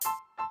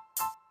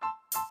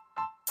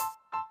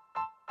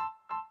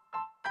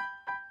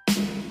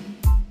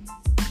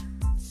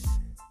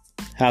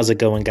How's it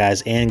going,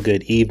 guys? And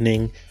good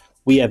evening.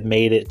 We have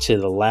made it to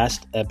the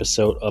last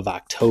episode of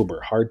October.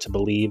 Hard to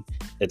believe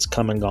it's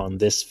come and gone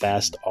this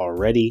fast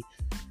already.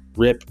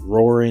 Rip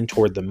roaring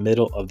toward the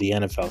middle of the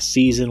NFL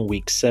season.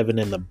 Week 7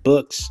 in the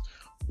books.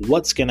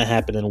 What's going to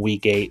happen in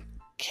Week 8?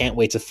 Can't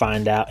wait to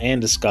find out and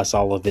discuss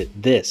all of it.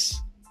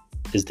 This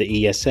is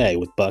the ESA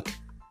with Buck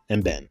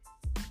and Ben.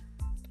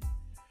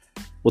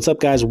 What's up,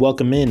 guys?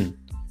 Welcome in.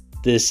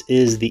 This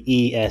is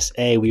the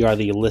ESA. We are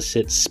the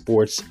Illicit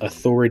Sports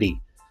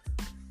Authority.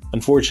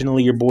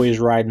 Unfortunately, your boy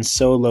is riding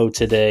solo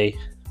today.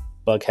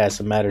 Buck has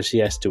some matters he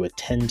has to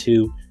attend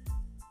to.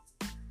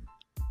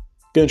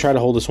 Gonna try to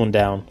hold this one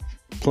down.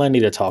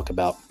 Plenty to talk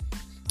about.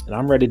 And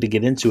I'm ready to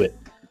get into it.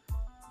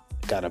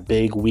 Got a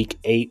big Week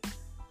 8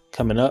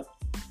 coming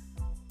up.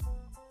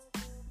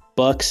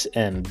 Bucks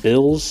and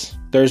Bills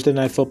Thursday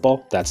Night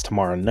Football. That's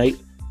tomorrow night.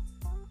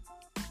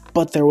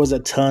 But there was a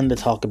ton to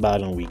talk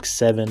about in Week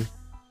 7.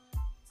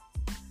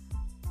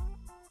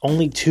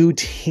 Only two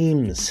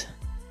teams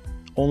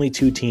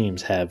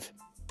have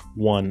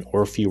one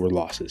or fewer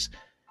losses.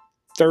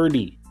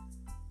 30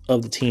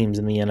 of the teams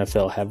in the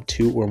NFL have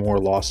 2 or more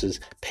losses.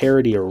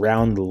 Parity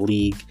around the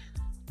league.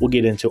 We'll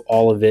get into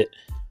all of it.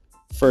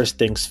 First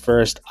things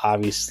first,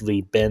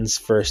 obviously, Ben's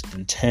first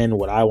and 10.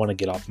 What I want to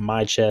get off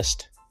my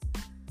chest.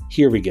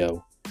 Here we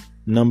go.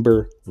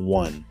 Number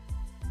 1.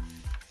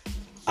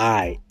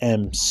 I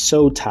am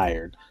so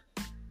tired.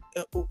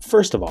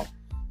 First of all,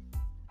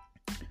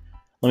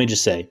 let me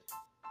just say,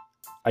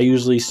 I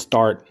usually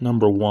start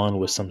number 1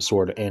 with some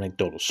sort of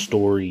anecdotal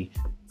story,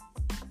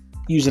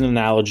 use an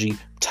analogy,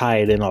 tie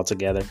it in all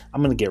together.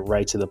 I'm going to get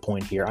right to the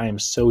point here. I am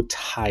so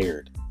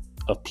tired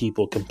of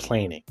people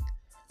complaining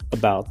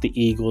about the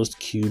Eagles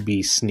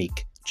QB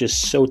sneak.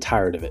 Just so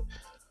tired of it.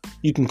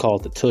 You can call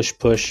it the tush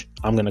push.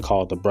 I'm going to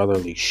call it the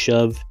brotherly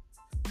shove.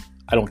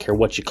 I don't care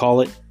what you call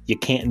it. You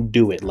can't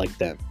do it like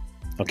them.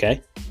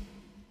 Okay?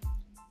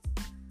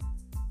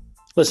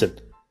 Listen.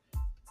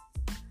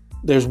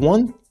 There's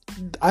one,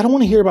 I don't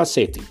want to hear about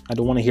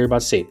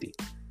safety.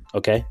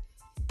 Okay?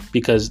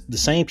 Because the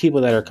same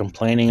people that are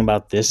complaining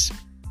about this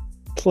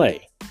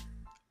play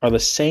are the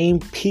same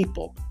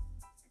people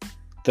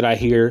that I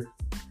hear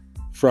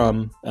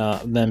from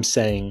them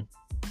saying,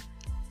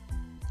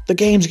 the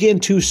game's getting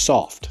too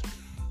soft.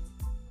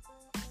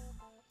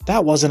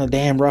 That wasn't a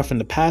damn roughing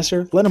the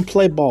passer. Let them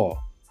play ball.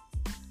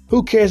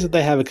 Who cares if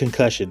they have a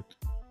concussion?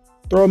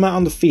 Throw them out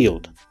on the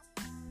field.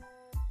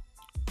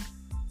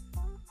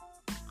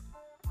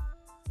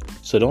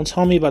 So don't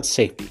tell me about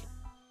safety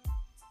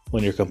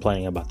when you're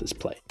complaining about this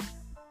play.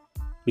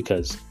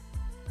 Because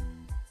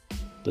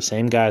the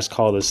same guys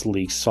call this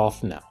league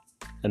soft now,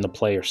 and the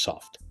players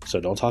soft. So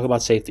don't talk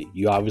about safety.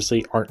 You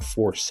obviously aren't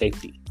for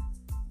safety.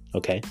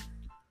 Okay?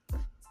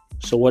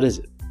 So what is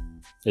it?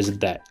 Is it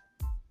that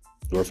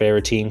your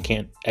favorite team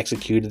can't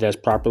execute it as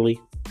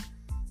properly?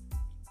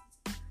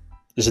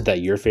 Is it that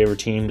your favorite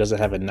team doesn't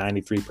have a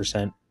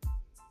 93%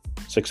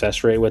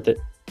 success rate with it?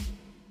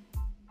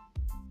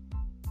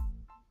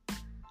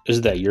 Is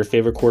it that your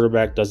favorite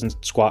quarterback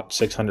doesn't squat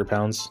 600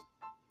 pounds?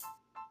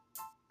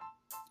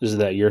 Is it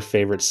that your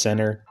favorite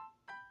center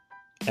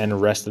and the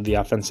rest of the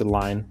offensive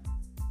line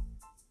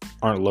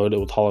aren't loaded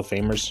with Hall of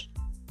Famers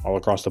all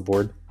across the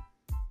board?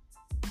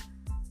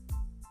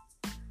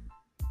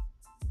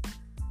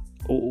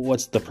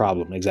 What's the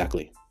problem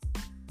exactly?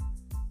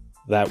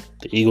 That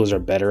the Eagles are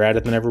better at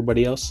it than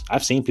everybody else?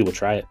 I've seen people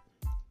try it.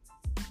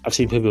 I've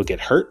seen people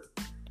get hurt.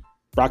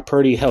 Brock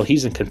Purdy, hell,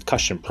 he's in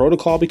concussion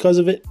protocol because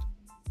of it.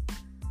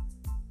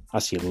 I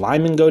see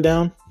linemen go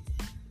down.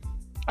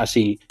 I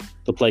see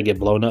the play get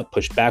blown up,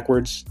 pushed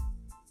backwards.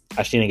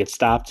 I've seen it get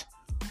stopped.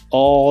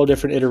 All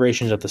different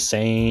iterations of the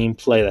same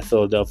play that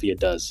Philadelphia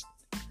does.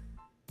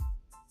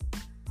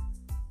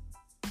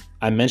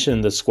 I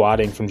mentioned the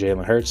squatting from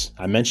Jalen Hurts.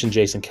 I mentioned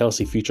Jason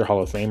Kelce, future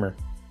Hall of Famer,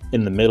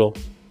 in the middle.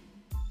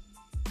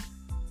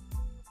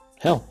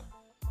 Hell,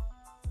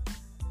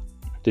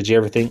 did you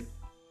ever think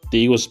the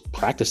Eagles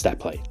practiced that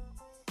play?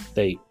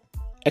 They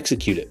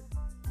execute it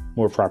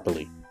more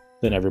properly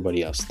than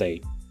everybody else. They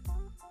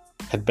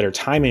have better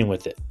timing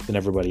with it than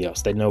everybody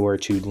else. They know where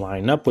to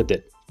line up with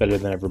it better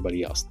than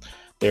everybody else.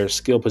 Their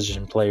skill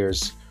position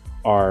players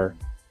are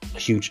a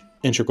huge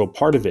integral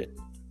part of it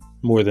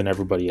more than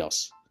everybody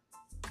else.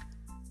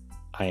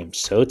 I am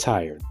so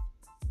tired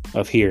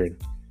of hearing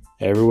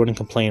everyone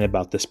complain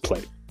about this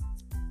play.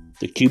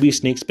 The QB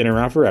sneak's been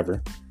around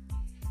forever.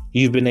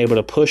 You've been able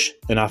to push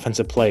an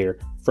offensive player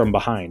from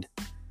behind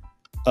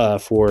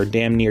for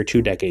damn near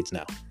 2 decades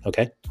now,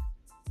 okay?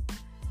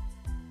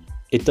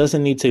 It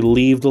doesn't need to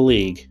leave the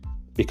league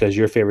because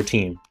your favorite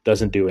team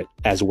doesn't do it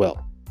as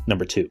well.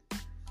 Number 2.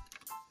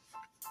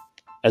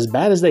 As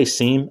bad as they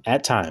seem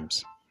at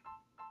times,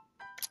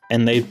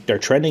 and they're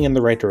trending in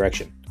the right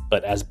direction,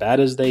 but as bad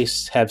as they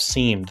have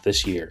seemed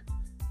this year,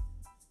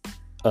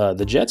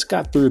 the Jets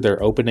got through their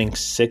opening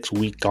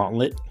 6-week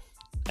gauntlet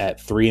at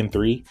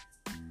 3-3,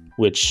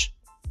 which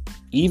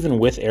even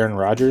with Aaron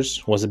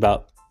Rodgers was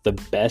about the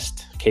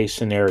best case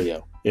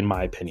scenario, in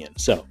my opinion.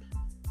 So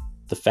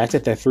The fact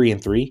that they're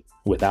 3-3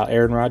 without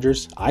Aaron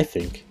Rodgers, I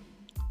think,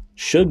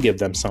 should give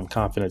them some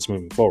confidence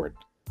moving forward.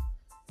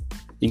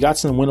 You got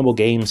some winnable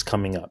games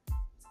coming up,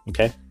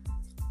 okay?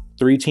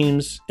 3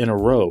 teams in a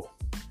row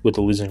with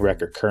a losing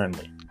record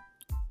currently.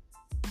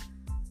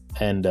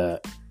 And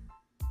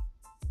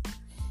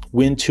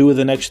win 2 of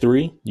the next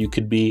 3, you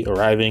could be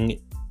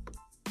arriving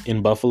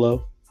in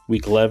Buffalo,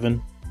 Week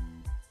 11,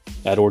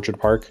 at Orchard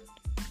Park.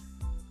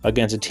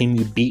 Against a team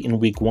you beat in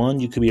Week 1,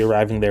 you could be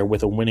arriving there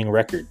with a winning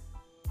record.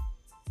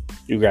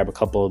 You grab a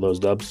couple of those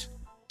dubs.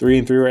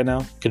 3-3 right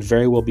now, could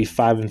very well be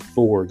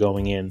 5-4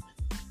 going in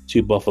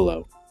to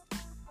Buffalo.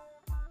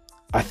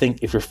 I think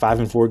if you're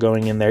 5-4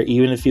 going in there,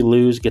 even if you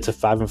lose, get to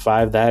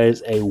 5-5, that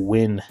is a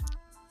win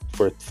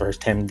for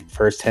first 10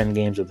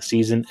 games of the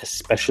season,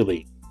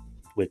 especially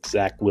with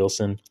Zach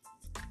Wilson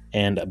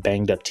and a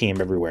banged up team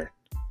everywhere.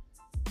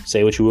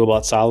 Say what you will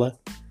about Saleh,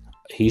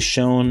 he's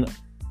shown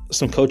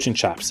some coaching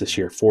chops this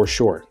year for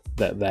sure.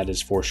 That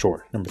is for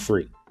sure. Number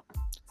 3.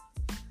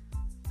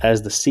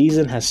 As the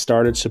season has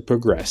started to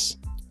progress,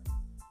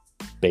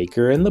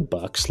 Baker and the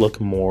Bucs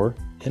look more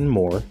and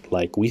more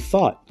like we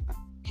thought.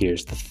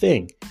 Here's the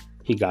thing.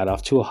 He got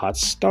off to a hot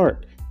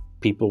start.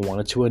 People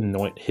wanted to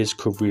anoint his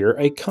career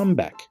a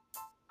comeback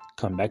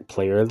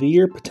player of the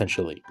year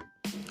potentially.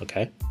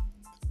 Okay?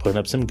 Putting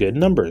up some good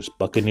numbers.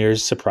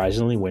 Buccaneers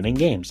surprisingly winning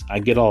games. I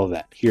get all of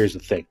that. Here's the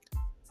thing.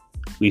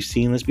 We've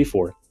seen this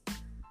before.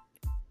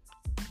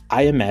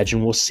 I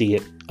imagine we'll see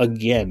it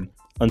again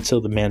until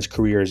the man's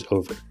career is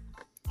over.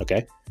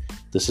 Okay?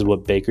 This is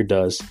what Baker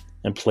does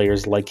and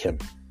players like him.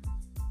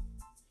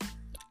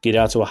 Get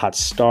out to a hot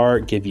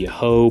start, give you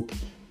hope,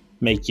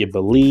 make you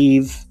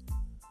believe,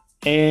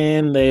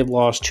 and they've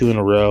lost 2 in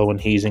a row, and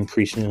he's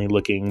increasingly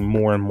looking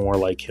more and more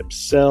like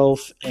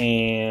himself,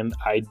 and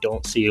I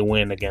don't see a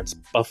win against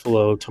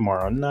Buffalo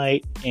tomorrow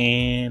night,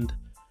 and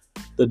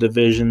the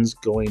division's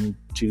going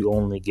to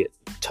only get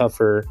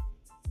tougher,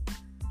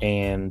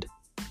 and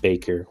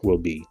Baker will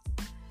be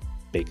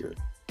Baker.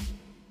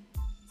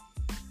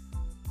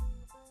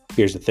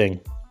 Here's the thing.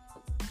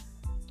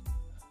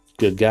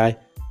 Good guy.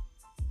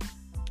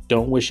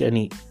 Don't wish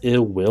any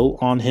ill will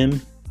on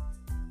him,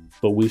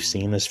 but we've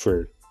seen this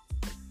for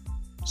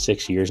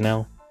 6 years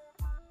now.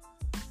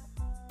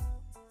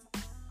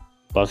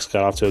 Bucs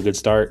got off to a good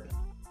start,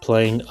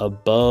 playing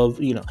above,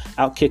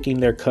 out-kicking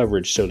their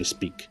coverage, so to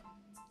speak,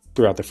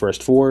 throughout the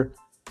first 4.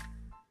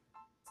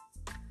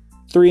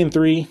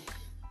 3-3,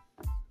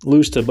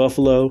 lose to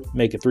Buffalo,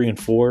 make it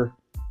 3-4.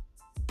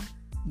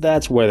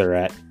 That's where they're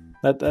at.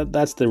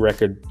 That's the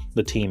record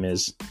the team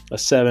is, a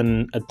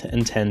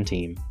 7-10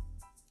 team.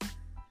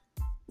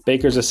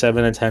 Baker's a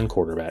 7-10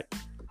 quarterback.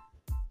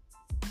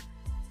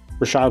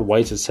 Rashad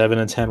White's a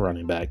 7-10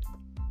 running back.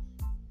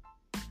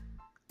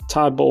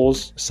 Todd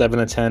Bowles,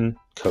 7-10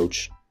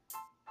 coach.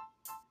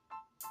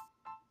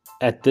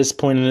 At this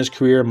point in his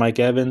career, Mike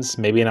Evans,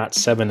 maybe not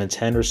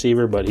 7-10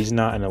 receiver, but he's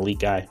not an elite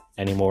guy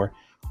anymore,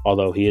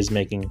 although he is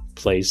making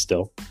plays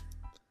still.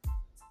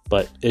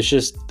 But it's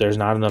just, there's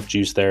not enough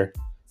juice there,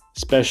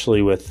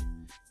 especially with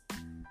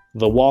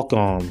the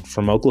walk-on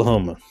from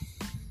Oklahoma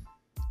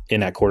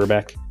in that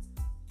quarterback.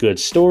 Good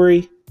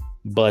story,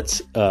 but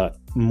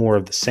more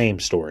of the same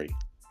story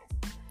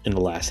in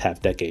the last half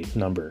decade.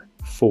 Number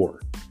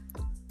 4.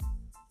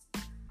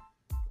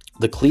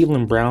 The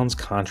Cleveland Browns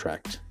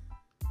contract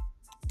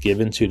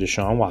given to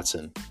Deshaun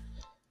Watson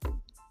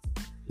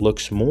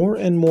looks more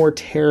and more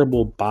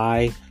terrible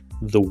by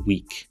the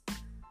week.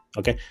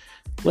 Okay?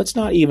 Let's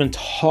not even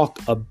talk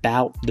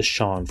about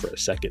Deshaun for a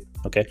second.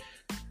 Okay?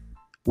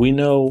 We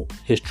know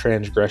his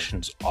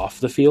transgressions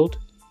off the field.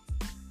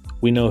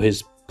 We know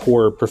his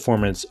poor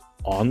performance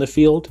on the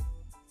field.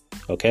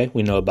 Okay,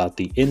 we know about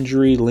the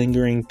injury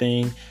lingering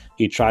thing.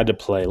 He tried to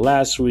play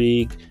last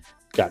week,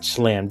 got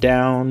slammed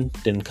down,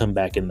 didn't come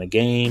back in the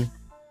game.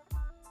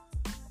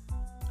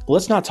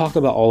 Let's not talk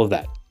about all of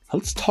that.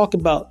 Let's talk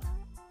about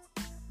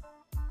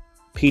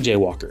PJ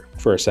Walker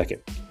for a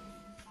second.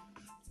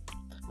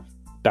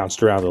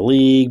 Bounced around the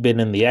league, been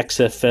in the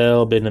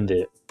XFL, been in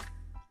the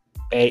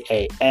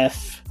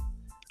AAF.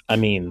 I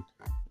mean,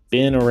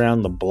 been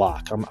around the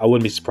block. I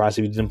wouldn't be surprised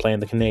if he didn't play in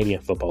the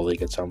Canadian Football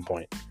League at some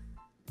point.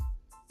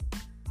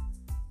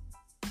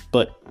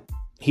 But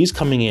he's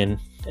coming in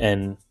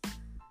and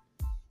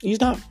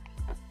he's not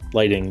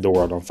lighting the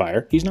world on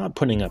fire. He's not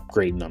putting up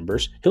great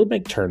numbers. He'll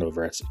make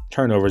turnovers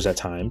at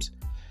times.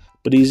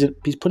 But he's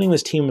putting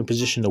this team in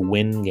position to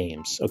win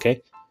games,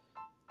 okay?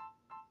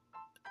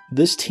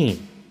 This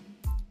team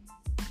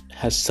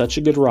has such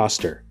a good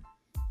roster.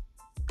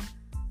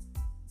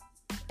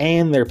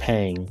 And they're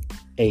paying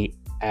a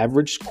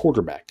average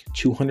quarterback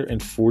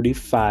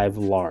 $245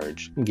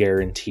 large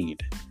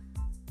guaranteed.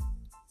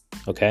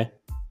 Okay?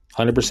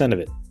 100% of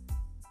it.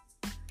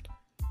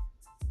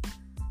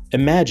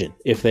 Imagine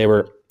if they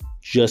were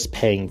just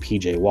paying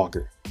PJ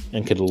Walker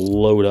and could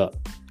load up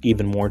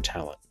even more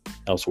talent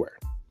elsewhere.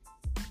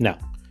 Now,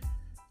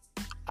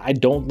 I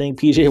don't think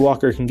PJ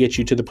Walker can get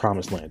you to the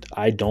promised land.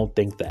 I don't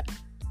think that.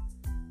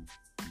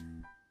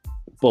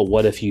 But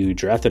what if you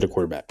drafted a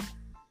quarterback?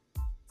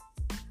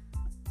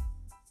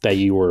 that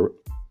you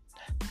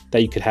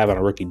could have on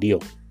a rookie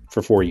deal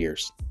for 4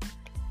 years.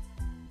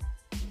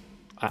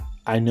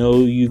 I know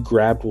you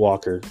grabbed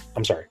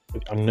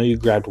I know you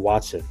grabbed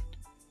Watson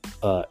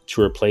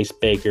to replace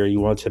Baker. You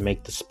wanted to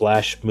make the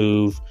splash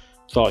move.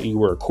 Thought you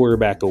were a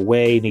quarterback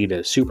away, needed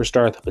a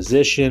superstar at the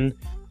position.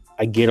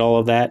 I get all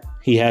of that.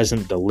 He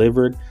hasn't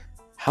delivered.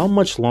 How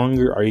much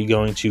longer are you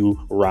going to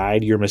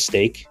ride your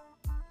mistake?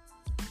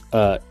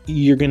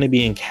 You're going to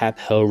be in cap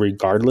hell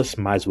regardless.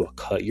 Might as well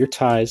cut your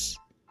ties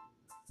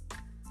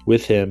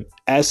with him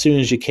as soon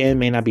as you can.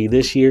 May not be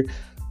this year.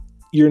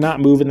 You're not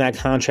moving that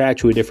contract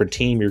to a different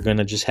team. You're going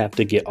to just have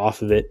to get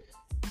off of it,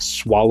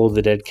 swallow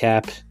the dead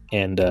cap,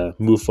 and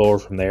move forward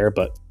from there.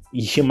 But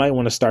you might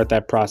want to start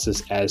that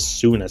process as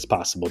soon as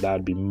possible. That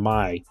would be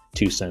my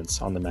 2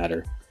 cents on the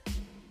matter.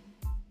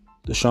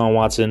 Deshaun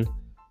Watson,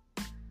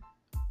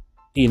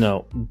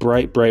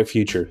 bright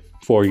future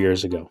 4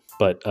 years ago.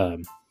 But, a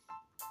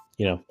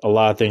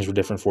lot of things were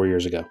different 4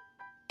 years ago.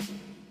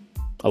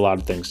 A lot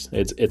of things.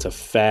 It's a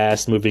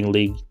fast-moving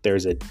league.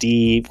 There's a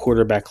deep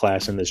quarterback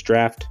class in this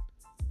draft.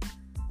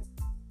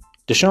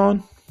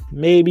 Deshaun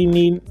maybe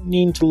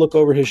needing to look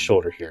over his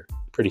shoulder here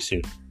pretty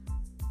soon.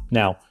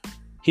 Now,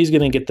 he's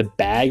going to get the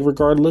bag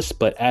regardless,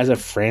 but as a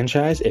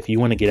franchise, if you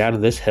want to get out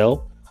of this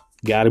hell,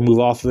 got to move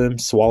off of him,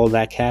 swallow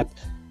that cap,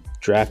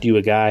 draft you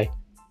a guy,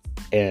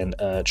 and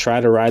try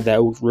to ride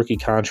that rookie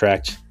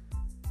contract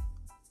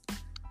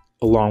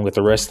along with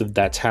the rest of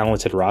that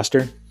talented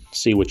roster.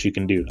 See what you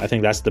can do. I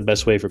think that's the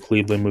best way for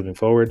Cleveland moving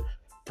forward.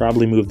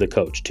 Probably move the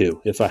coach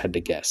too, if I had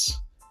to guess.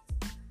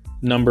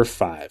 Number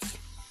 5.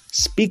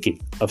 Speaking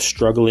of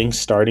struggling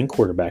starting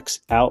quarterbacks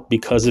out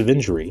because of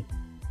injury,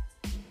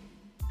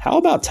 how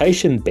about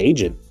Tyson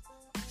Bagent?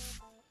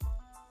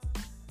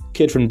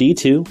 Kid from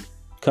D2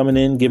 coming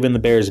in, giving the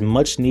Bears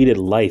much needed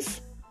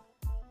life.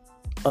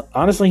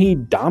 Honestly, he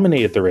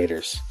dominated the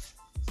Raiders.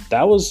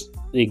 That was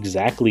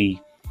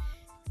exactly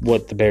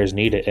what the Bears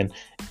needed.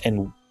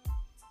 And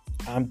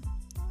I'm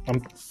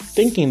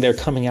thinking they're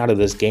coming out of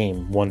this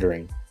game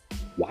wondering,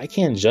 why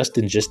can't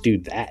Justin just do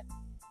that?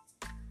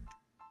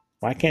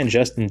 Why can't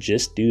Justin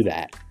just do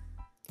that?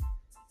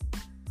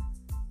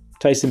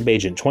 Tyson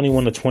Bagent,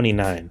 21-29,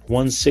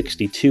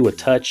 162 a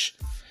touch.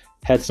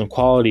 Had some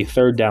quality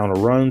third down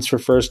runs for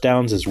first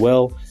downs as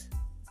well.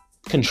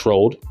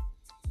 Controlled.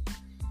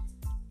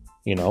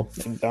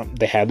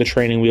 They had the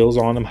training wheels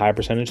on him, high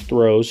percentage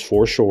throws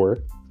for sure.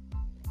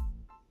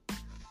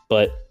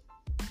 But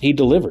he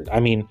delivered. I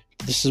mean,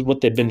 this is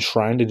what they've been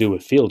trying to do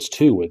with Fields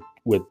too,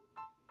 with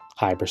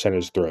high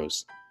percentage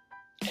throws.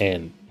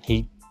 And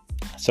he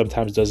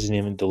sometimes doesn't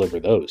even deliver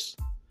those.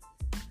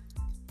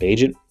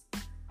 Bagent,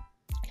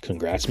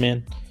 congrats,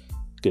 man.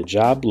 Good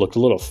job. Looked a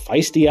little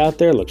feisty out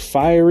there, looked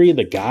fiery.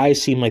 The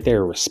guys seemed like they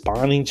were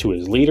responding to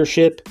his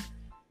leadership.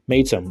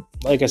 Made some,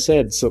 like I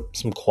said,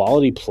 some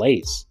quality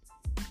plays.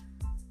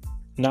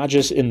 Not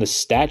just in the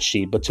stat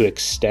sheet, but to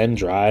extend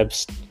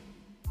drives.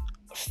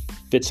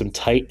 Fit some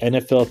tight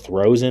NFL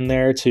throws in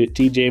there to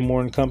DJ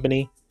Moore and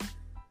company.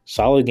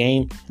 Solid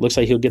game. Looks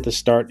like he'll get the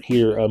start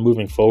here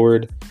moving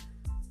forward.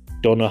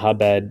 Don't know how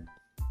bad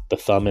the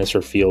thumb is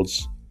for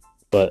Fields.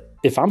 But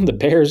if I'm the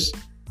Bears,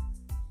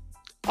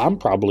 I'm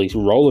probably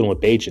rolling with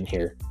Bagent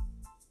here.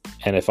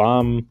 And if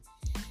I'm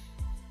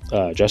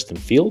Justin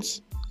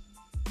Fields,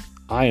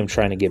 I am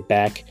trying to get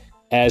back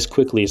as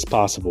quickly as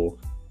possible.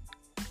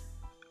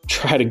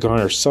 Try to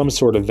garner some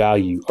sort of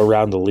value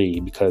around the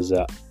league because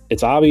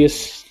it's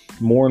obvious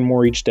more and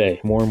more each day,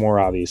 more and more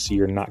obvious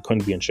you're not going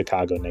to be in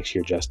Chicago next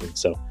year, Justin.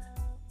 So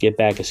get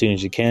back as soon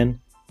as you can.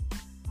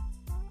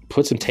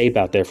 Put some tape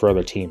out there for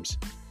other teams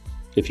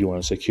if you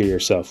want to secure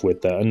yourself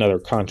with another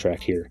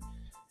contract here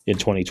in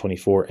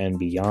 2024 and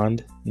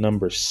beyond.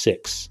 Number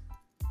 6.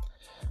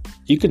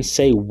 You can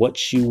say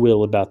what you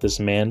will about this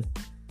man,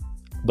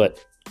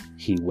 but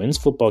he wins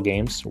football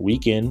games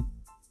week in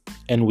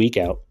and week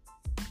out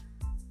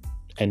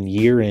and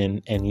year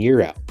in and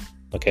year out.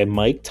 Okay,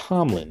 Mike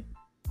Tomlin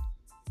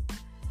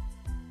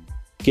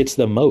gets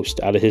the most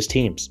out of his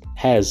teams,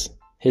 has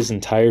his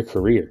entire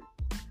career.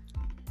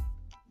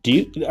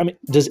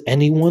 Does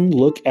anyone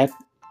look at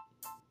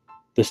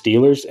the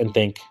Steelers and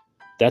think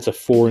that's a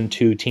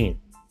 4-2 team?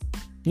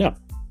 No.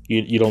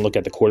 You don't look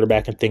at the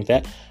quarterback and think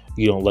that.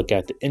 You don't look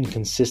at the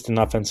inconsistent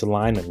offensive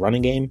line and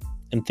running game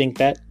and think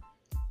that.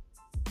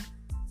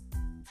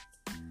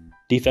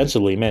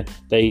 Defensively, man,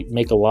 they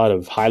make a lot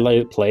of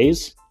highlighted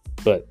plays,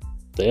 but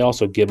they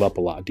also give up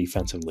a lot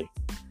defensively.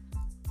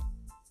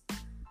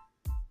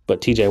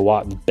 But TJ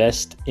Watt, the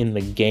best in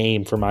the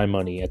game for my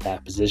money at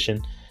that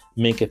position.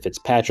 Minkah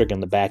Fitzpatrick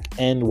in the back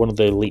end, one of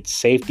the elite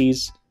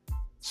safeties.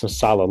 Some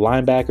solid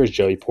linebackers.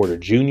 Joey Porter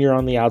Jr.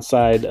 on the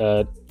outside,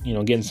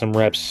 getting some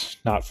reps.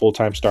 Not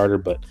full-time starter,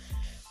 but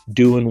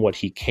doing what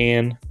he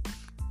can.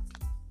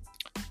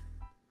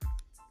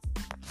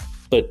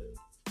 But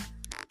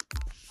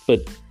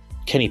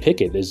Kenny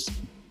Pickett is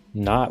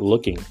not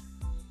looking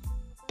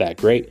that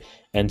great.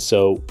 And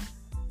so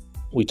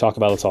we talk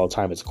about this all the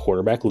time. It's a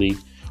quarterback league.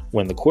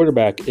 When the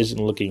quarterback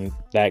isn't looking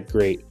that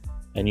great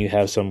and you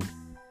have some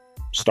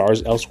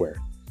stars elsewhere,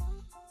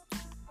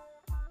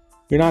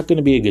 you're not going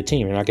to be a good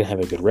team. You're not going to have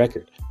a good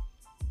record.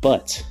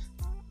 But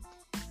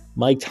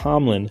Mike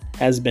Tomlin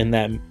has been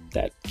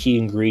that key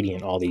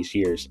ingredient all these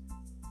years.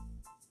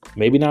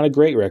 Maybe not a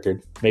great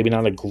record. Maybe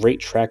not a great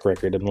track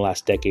record in the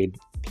last decade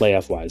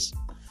playoff-wise.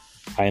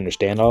 I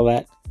understand all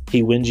that.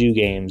 He wins you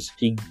games.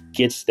 He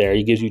gets there.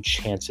 He gives you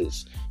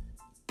chances.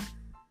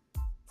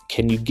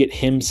 Can you get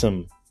him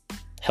some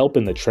help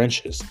in the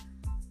trenches?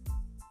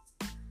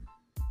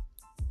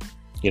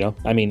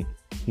 I mean,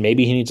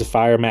 maybe he needs to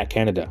fire Matt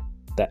Canada.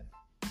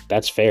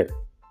 That's fair.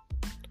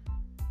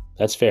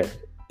 That's fair.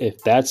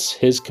 If that's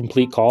his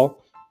complete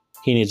call,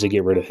 he needs to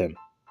get rid of him.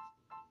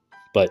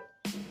 But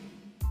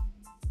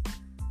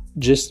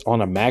just on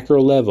a macro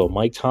level,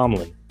 Mike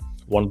Tomlin,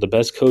 one of the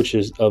best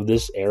coaches of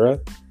this era.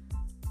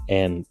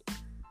 And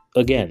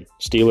again,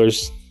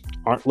 Steelers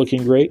aren't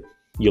looking great.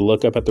 You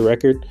look up at the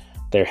record,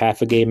 they're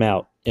half a game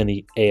out in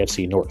the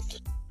AFC North,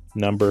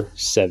 number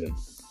 7.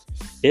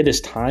 It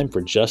is time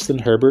for Justin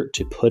Herbert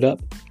to put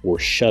up or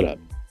shut up.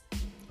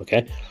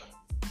 Okay?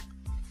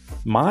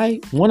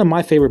 One of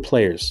my favorite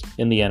players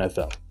in the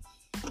NFL.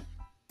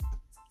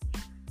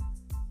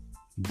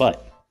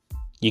 But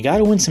you got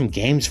to win some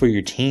games for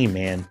your team,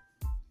 man.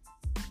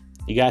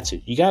 You got to.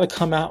 You got to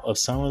come out of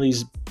some of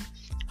these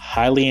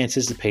highly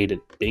anticipated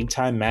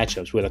big-time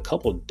matchups with a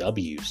couple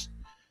W's.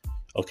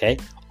 Okay?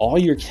 All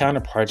your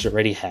counterparts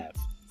already have.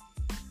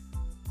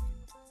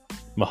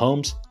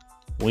 Mahomes,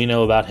 we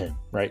know about him,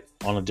 right?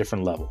 On a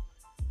different level.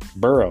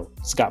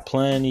 Burrow's got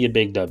plenty of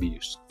big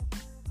W's.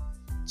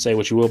 Say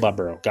what you will about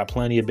Burrow. Got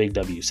plenty of big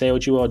W's. Say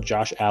what you will about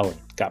Josh Allen.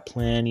 Got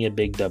plenty of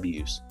big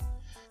W's.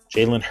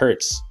 Jalen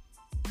Hurts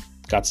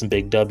got some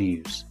big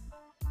W's.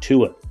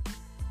 Tua.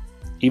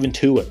 Even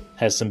Tua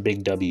has some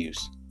big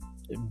W's.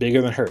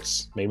 Bigger than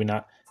Hurts. Maybe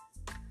not,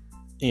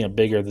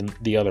 bigger than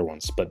the other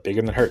ones, but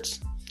bigger than Hurts.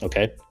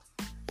 Okay?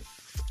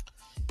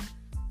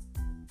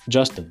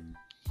 Justin,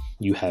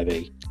 you have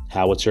a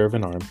howitzer of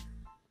an arm,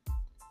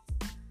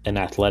 an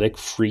athletic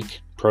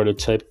freak,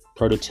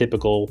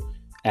 prototypical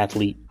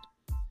athlete,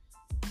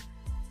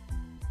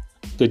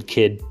 good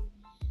kid,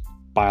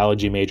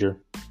 biology major,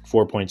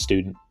 4-point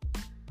student.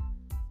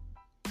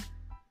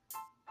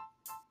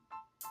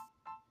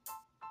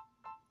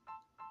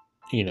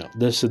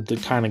 This is the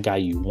kind of guy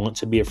you want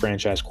to be a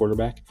franchise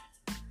quarterback.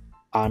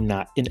 I'm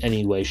not in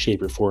any way,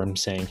 shape, or form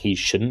saying he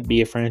shouldn't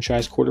be a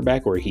franchise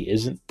quarterback or he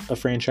isn't a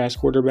franchise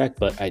quarterback,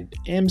 but I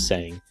am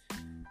saying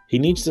he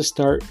needs to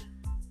start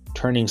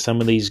turning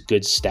some of these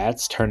good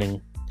stats,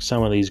 turning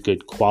some of these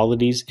good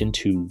qualities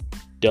into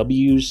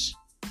W's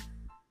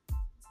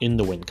in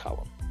the win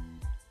column.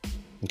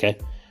 Okay?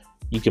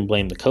 You can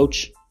blame the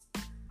coach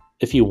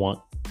if you want,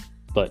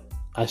 but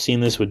I've seen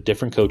this with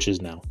different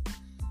coaches now.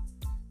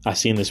 I've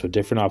seen this with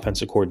different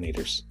offensive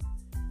coordinators.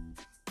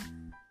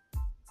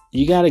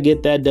 You got to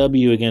get that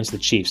W against the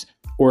Chiefs,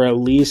 or at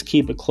least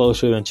keep it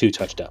closer than 2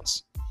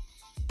 touchdowns.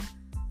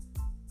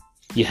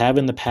 You have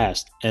in the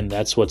past, and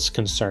that's what's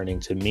concerning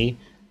to me.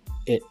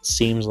 It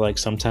seems like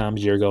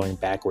sometimes you're going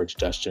backwards,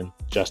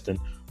 Justin,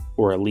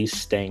 or at least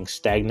staying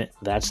stagnant.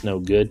 That's no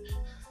good.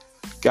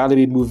 Got to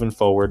be moving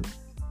forward.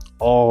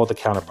 All the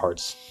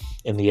counterparts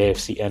in the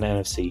AFC and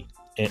NFC,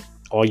 and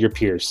all your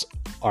peers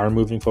are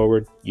moving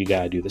forward. You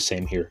got to do the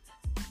same here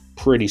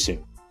pretty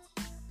soon.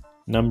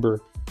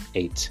 Number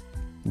 8.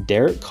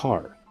 Derek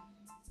Carr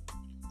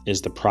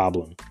is the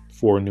problem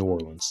for New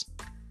Orleans.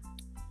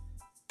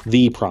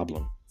 The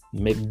problem,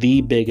 the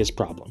biggest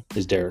problem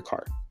is Derek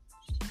Carr.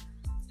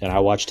 And I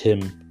watched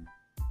him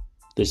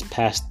this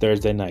past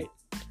Thursday night,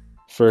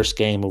 first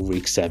game of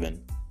week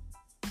 7,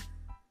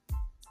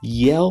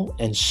 yell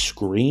and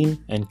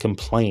scream and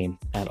complain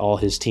at all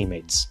his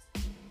teammates.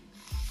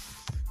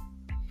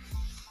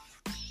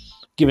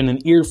 Giving an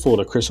earful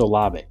to Chris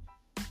Olave.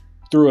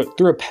 Threw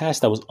a pass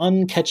that was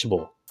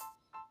uncatchable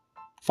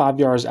 5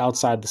 yards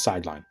outside the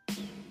sideline.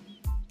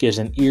 Gives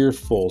an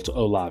earful to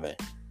Olave.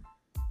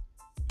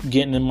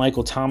 Getting in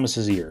Michael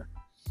Thomas's ear.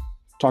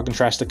 Talking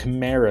trash to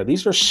Kamara.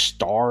 These are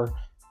star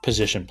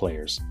position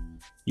players.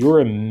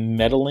 You're a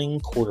meddling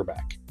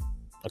quarterback.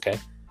 Okay?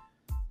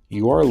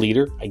 You are a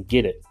leader. I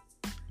get it.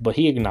 But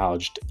he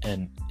acknowledged,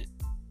 and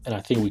I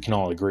think we can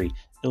all agree,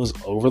 it was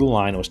over the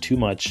line. It was too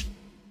much.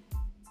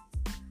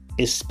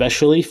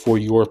 Especially for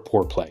your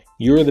poor play.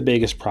 You're the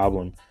biggest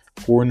problem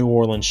for New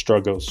Orleans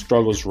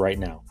struggles right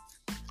now.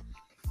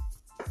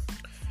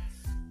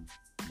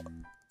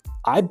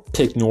 I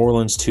picked New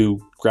Orleans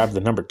to grab the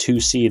number 2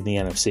 seed in the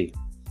NFC.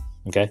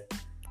 Okay?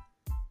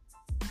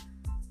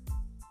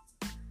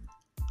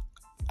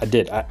 I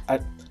did. I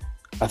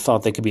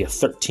thought they could be a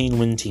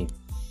 13-win team.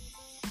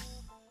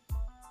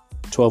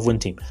 12-win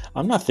team.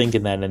 I'm not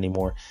thinking that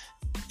anymore.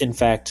 In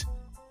fact,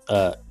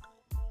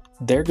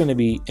 they're going to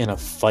be in a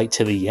fight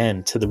to the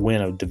end to the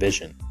win of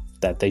division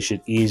that they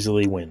should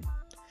easily win.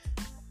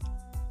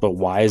 But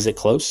why is it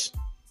close?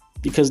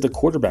 Because the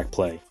quarterback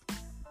play,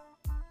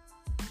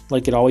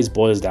 like it always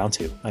boils down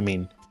to. I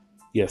mean,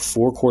 you have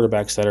 4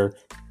 quarterbacks that are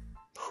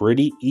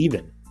pretty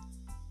even.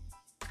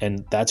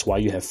 And that's why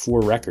you have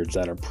 4 records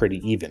that are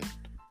pretty even.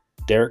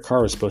 Derek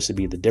Carr is supposed to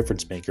be the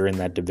difference maker in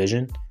that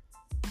division.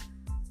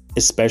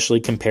 especially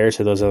compared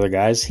to those other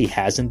guys. He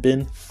hasn't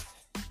been.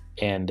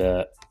 And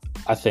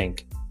I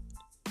think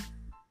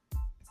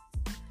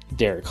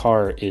Derek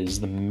Carr is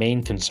the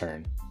main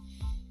concern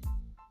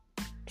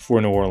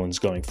for New Orleans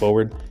going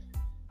forward,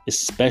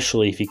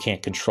 especially if he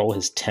can't control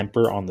his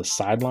temper on the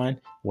sideline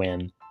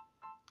when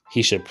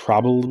he should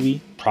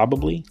probably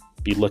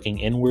be looking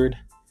inward.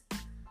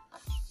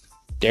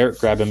 Derek,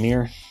 grab a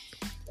mirror.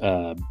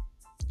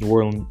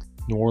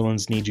 New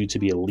Orleans needs you to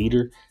be a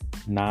leader,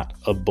 not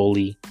a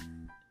bully,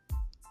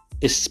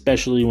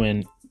 especially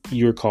when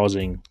you're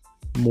causing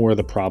more of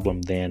the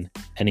problem than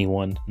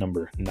anyone.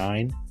 Number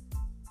 9.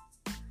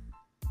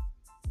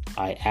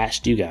 I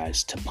asked you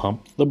guys to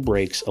pump the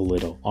brakes a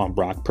little on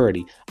Brock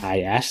Purdy.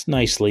 I asked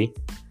nicely,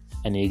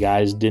 and you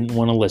guys didn't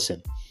want to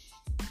listen.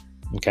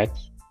 Okay?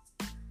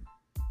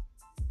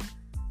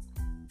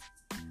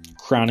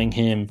 Crowning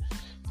him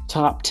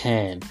top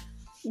 10,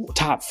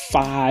 top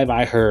 5,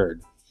 I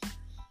heard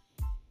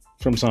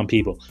from some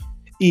people.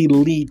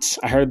 Elite,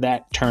 I heard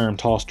that term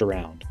tossed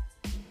around.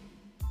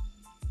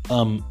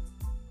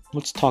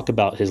 Let's talk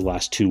about his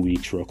last 2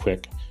 weeks real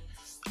quick.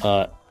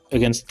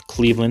 Against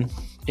Cleveland,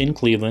 in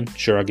Cleveland,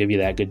 sure, I'll give you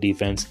that, good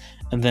defense.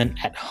 And then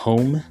at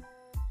home,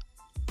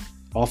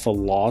 off a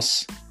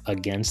loss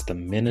against the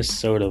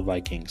Minnesota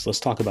Vikings.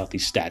 Let's talk about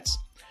these stats.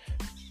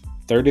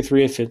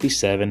 33 of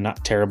 57,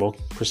 not terrible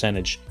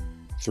percentage.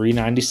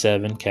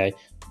 397, okay.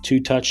 2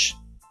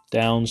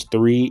 touchdowns,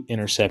 3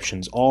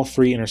 interceptions. All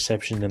 3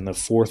 interceptions in the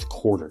fourth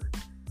quarter.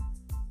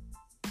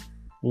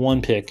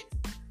 1 pick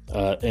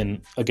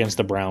against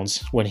the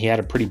Browns when he had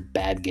a pretty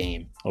bad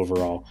game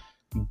overall.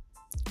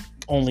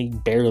 Only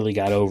barely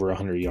got over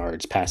 100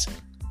 yards passing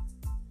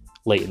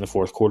late in the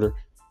fourth quarter.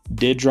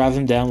 Did drive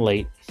him down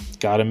late,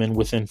 got him in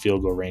within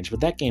field goal range,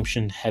 but that game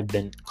shouldn't have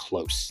been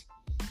close.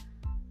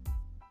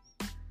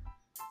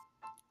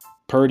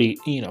 Purdy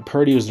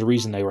was the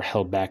reason they were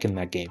held back in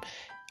that game.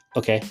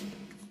 Okay.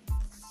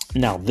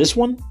 Now this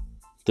one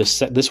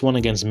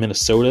against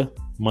Minnesota,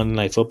 Monday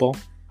Night Football,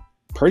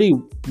 Purdy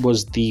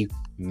was the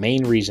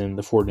main reason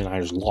the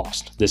 49ers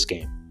lost this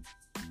game.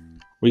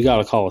 We got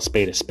to call a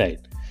spade a spade.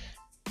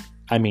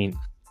 I mean,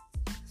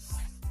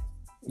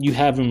 you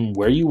have him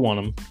where you want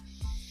him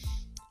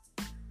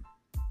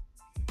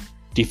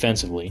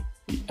defensively.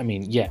 I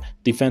mean, yeah,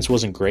 defense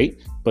wasn't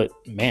great, but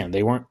man,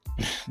 they were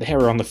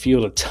on the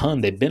field a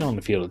ton. They've been on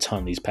the field a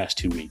ton these past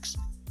 2 weeks.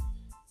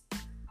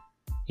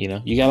 You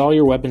know, you got all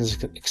your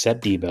weapons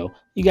except Debo.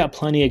 You got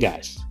plenty of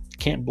guys.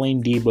 Can't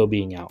blame Debo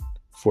being out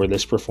for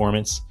this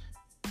performance.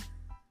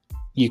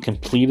 You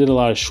completed a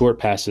lot of short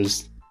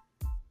passes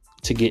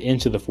to get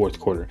into the fourth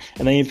quarter.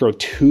 And then you throw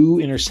 2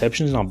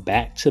 interceptions on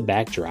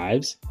back-to-back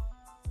drives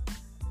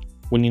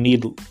when you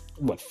need,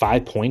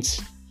 5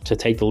 points to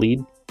take the lead?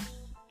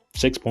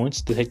 6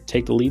 points to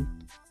take the lead?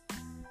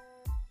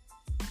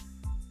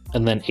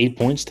 And then 8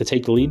 points to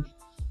take the lead?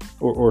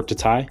 Or to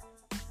tie?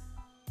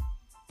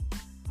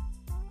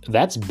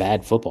 That's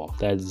bad football.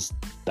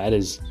 That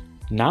is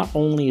not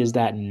only is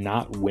that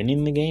not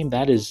winning the game,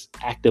 that is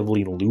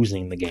actively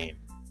losing the game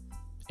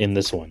in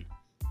this one.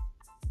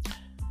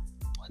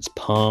 Let's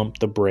pump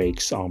the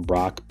brakes on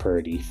Brock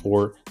Purdy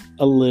for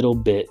a little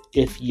bit,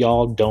 if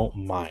y'all don't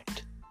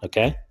mind.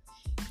 Okay?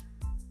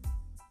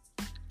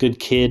 Good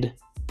kid.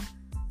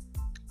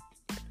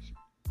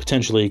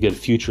 Potentially a good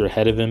future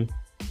ahead of him.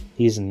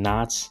 He's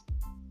not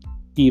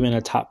even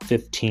a top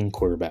 15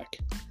 quarterback.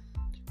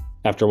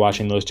 After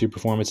watching those 2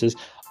 performances,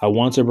 I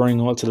want to bring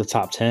him up to the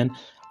top 10.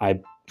 I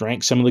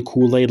drank some of the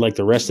Kool-Aid like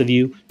the rest of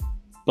you,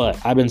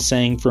 but I've been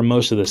saying for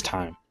most of this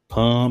time,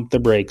 pump the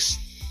brakes.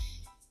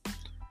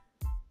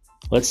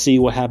 Let's see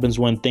what happens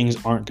when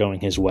things aren't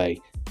going his way.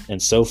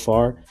 And so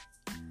far,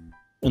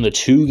 in the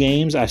 2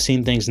 games I've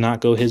seen things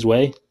not go his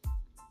way,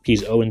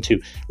 he's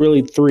 0-2.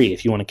 Really 3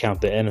 if you want to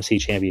count the NFC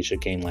Championship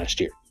game last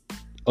year.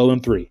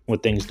 0-3 when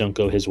things don't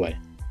go his way.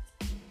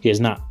 He has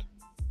not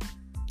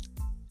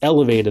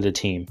elevated a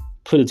team,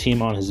 put a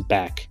team on his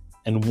back,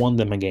 and won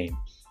them a game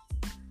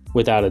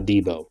without a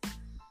Debo,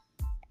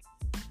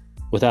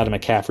 without a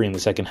McCaffrey in the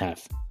second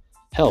half.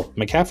 Hell,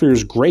 McCaffrey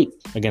was great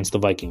against the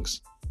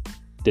Vikings.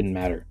 Didn't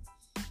matter.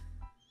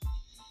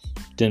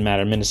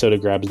 Minnesota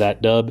grabs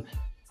that dub.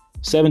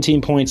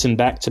 17 points in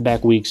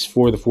back-to-back weeks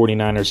for the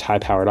 49ers'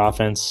 high-powered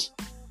offense.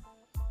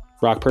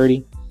 Brock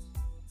Purdy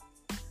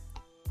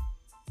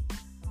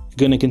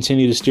going to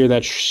continue to steer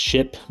that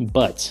ship,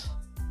 but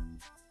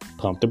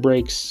pump the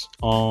brakes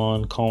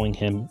on calling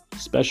him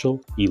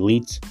special,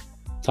 elite,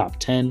 top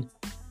 10.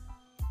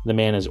 The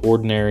man is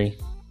ordinary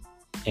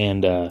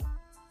and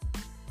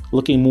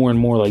looking more and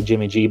more like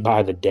Jimmy G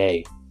by the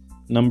day.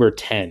 Number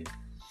 10.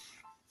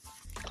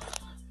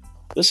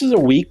 This is a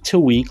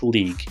week-to-week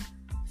league.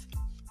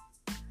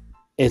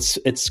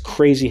 It's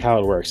crazy how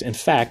it works. In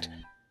fact,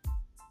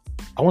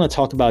 I want to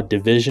talk about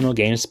divisional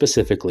games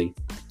specifically,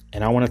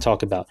 and I want to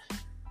talk about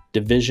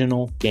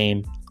divisional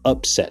game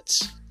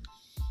upsets.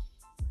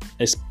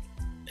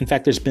 In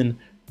fact, there's been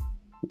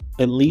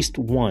at least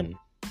one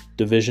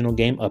divisional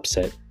game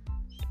upset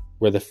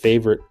where the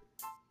favorite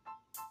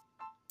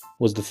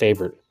was the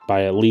favorite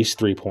by at least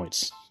 3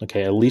 points.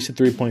 Okay, at least a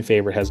 3-point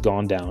favorite has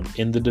gone down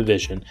in the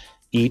division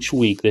each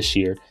week this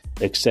year,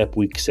 except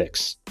week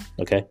 6.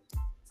 Okay,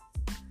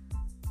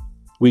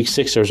 week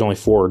 6 there's only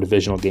 4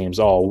 divisional games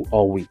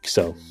all week,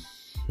 so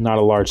not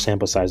a large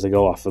sample size to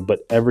go off of. But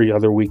every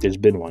other week there's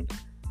been one.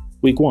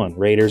 Week 1,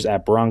 Raiders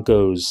at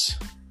Broncos,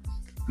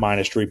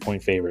 minus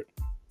 3-point favorite.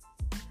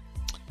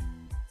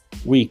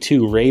 Week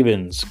 2,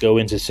 Ravens go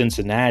into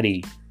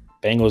Cincinnati.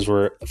 Bengals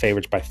were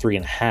favorites by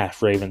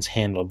 3.5. Ravens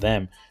handled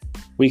them.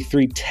 Week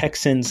 3,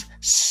 Texans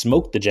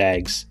smoked the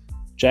Jags.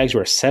 Jags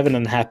were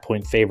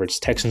 7.5-point favorites.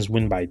 Texans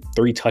win by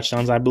 3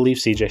 touchdowns, I believe.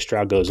 CJ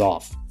Stroud goes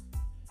off.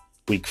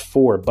 Week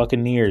 4,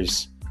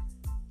 Buccaneers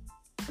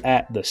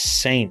at the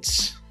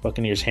Saints.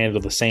 Buccaneers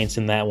handled the Saints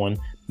in that one.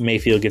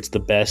 Mayfield gets the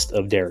best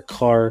of Derek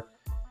Carr.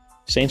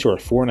 Saints were a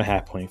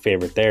 4.5-point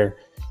favorite there.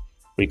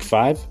 Week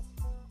 5,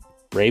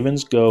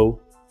 Ravens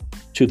go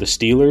to the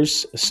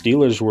Steelers.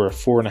 Steelers were a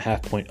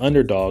 4.5-point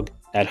underdog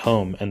at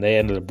home, and they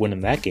ended up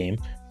winning that game.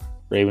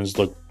 Ravens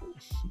looked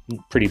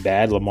pretty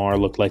bad. Lamar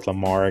looked like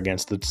Lamar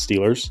against the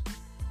Steelers.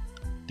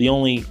 The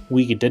only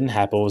week it didn't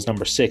happen was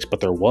number 6, but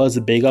there was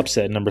a big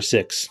upset in number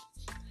 6.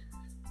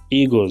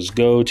 Eagles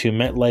go to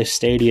MetLife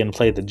Stadium and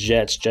play the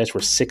Jets. Jets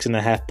were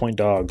 6.5-point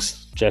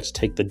dogs. Jets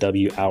take the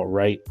W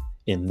outright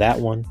in that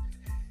one.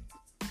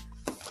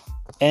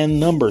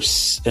 And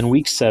in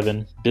week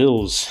 7,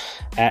 Bills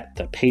at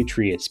the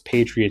Patriots.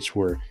 Patriots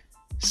were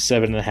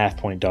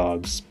 7.5-point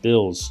dogs.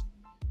 Bills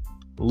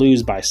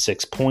lose by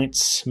 6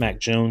 points. Mac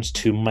Jones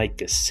to Mike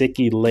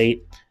Gesicki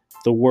late.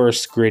 The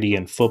worst gritty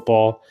in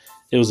football.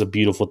 It was a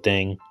beautiful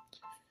thing.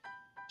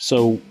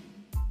 So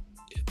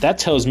that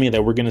tells me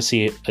that we're going to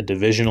see a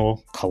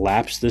divisional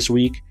collapse this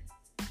week.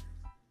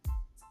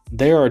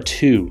 There are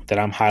 2 that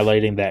I'm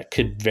highlighting that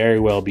could very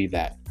well be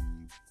that.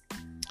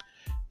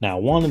 Now,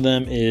 one of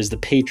them is the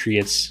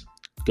Patriots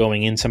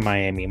going into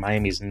Miami.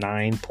 Miami's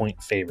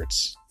 9-point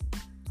favorites.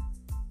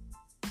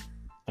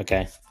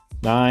 Okay,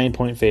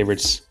 9-point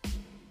favorites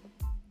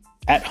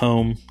at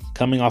home,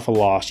 coming off a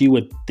loss. You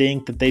would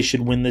think that they should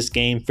win this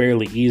game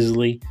fairly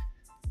easily.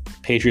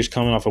 Patriots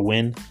coming off a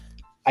win.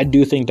 I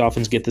do think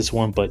Dolphins get this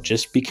one, but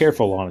just be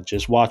careful on it.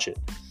 Just watch it.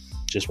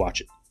 Just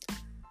watch it.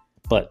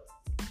 But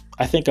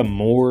I think a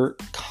more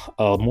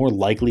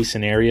likely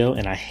scenario,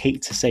 and I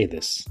hate to say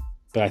this,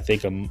 but I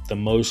think the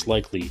most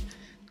likely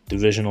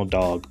divisional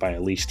dog by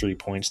at least 3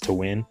 points to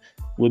win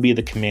would be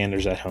the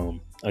Commanders at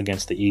home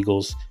against the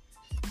Eagles.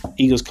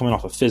 Eagles coming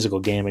off a physical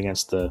game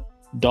against the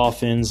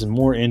Dolphins and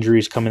more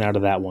injuries coming out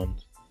of that one.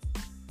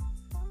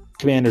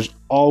 Commanders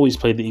always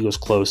played the Eagles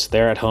close.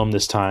 They're at home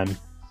this time.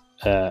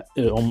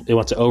 It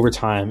went to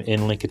overtime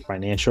in Lincoln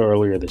Financial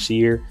earlier this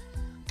year.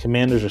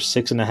 Commanders are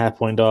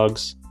 6.5-point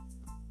dogs.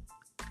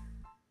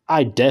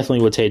 I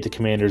definitely would take the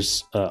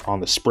Commanders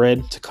on the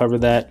spread to cover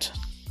that.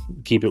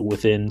 Keep it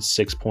within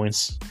 6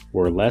 points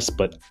or less,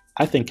 but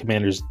I think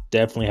Commanders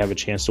definitely have a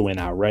chance to win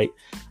outright.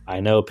 I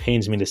know it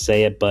pains me to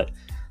say it, but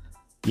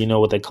you know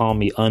what they call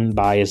me,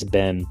 unbiased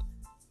Ben.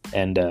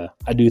 And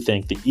I do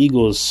think the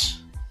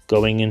Eagles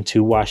going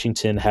into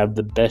Washington have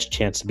the best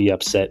chance to be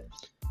upset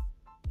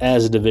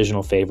as a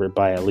divisional favorite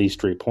by at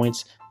least 3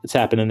 points. It's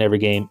happened in every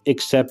game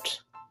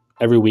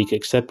every week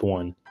except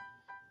one.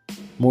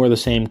 More of the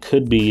same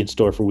could be in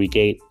store for week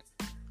 8.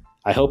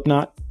 I hope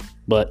not,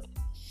 but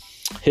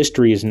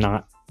history is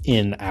not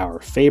in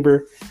our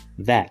favor.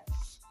 That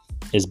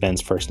is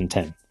Ben's 1st and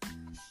 10.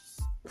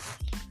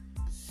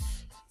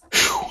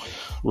 Whew.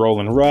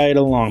 Rolling right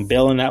along,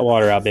 bailing that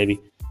water out, baby.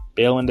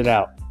 Bailing it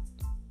out.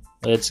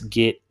 Let's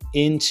get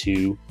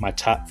into my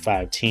top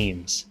 5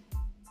 teams.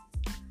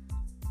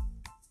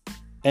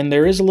 And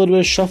there is a little bit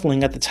of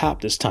shuffling at the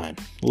top this time.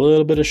 A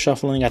little bit of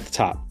shuffling at the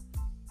top.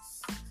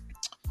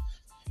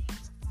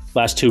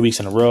 Last 2 weeks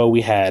in a row,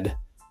 we had,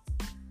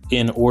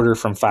 in order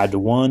from 5 to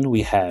 1,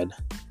 we had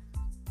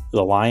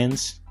the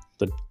Lions,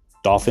 the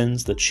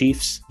Dolphins, the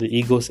Chiefs, the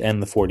Eagles,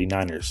 and the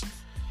 49ers.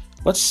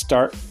 Let's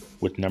start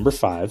with number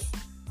 5.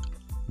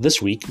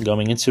 This week,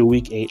 going into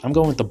week 8, I'm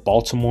going with the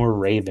Baltimore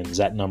Ravens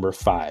at number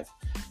 5.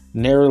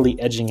 Narrowly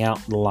edging out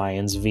the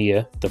Lions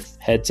via the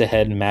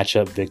head-to-head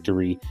matchup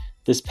victory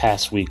this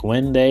past week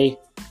when they,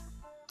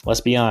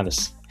 let's be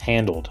honest,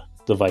 handled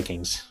the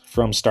Vikings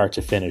from start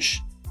to finish.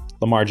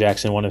 Lamar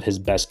Jackson, one of his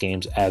best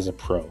games as a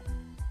pro.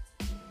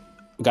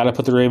 Got to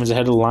put the Ravens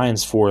ahead of the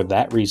Lions for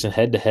that reason,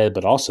 head-to-head,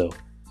 but also,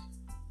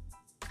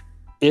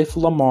 if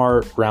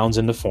Lamar rounds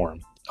into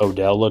form,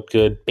 Odell looked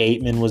good,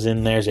 Bateman was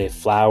in there, Zay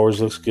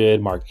Flowers looks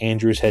good, Mark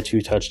Andrews had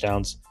 2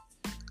 touchdowns,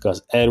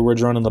 Gus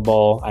Edwards running the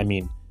ball,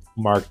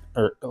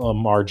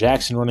 Lamar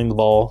Jackson running the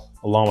ball,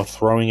 along with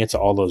throwing it to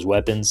all those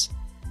weapons.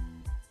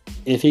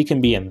 If he can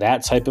be in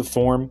that type of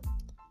form,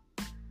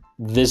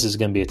 this is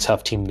going to be a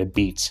tough team to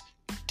beat.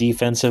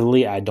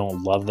 Defensively, I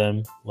don't love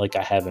them like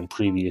I have in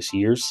previous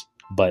years,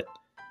 but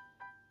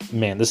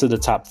man, this is the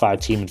top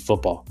 5 team in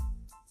football.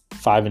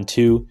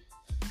 5-2,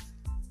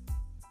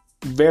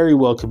 very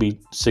well could be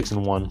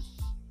 6-1,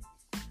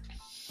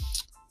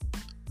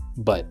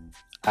 but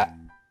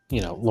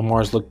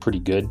Lamar's looked pretty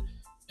good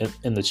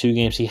in the 2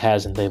 games he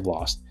has, and they've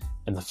lost.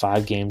 And the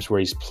 5 games where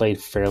he's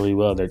played fairly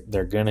well,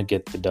 they're going to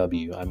get the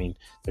W. I mean,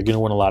 they're going to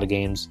win a lot of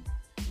games.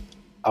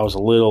 I was a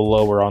little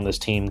lower on this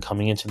team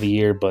coming into the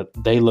year, but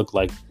they look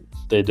like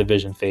the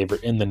division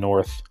favorite in the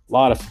North. A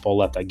lot of football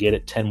left. I get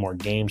it. 10 more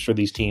games for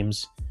these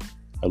teams.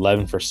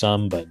 11 for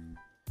some, but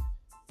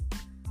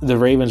the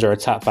Ravens are a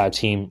top 5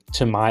 team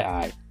to my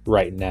eye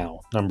right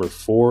now. Number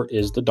 4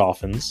 is the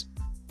Dolphins.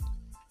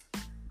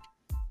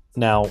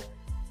 Now,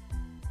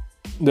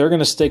 they're going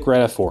to stick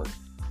right at 4.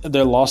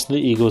 Their loss to the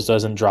Eagles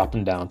doesn't drop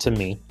them down to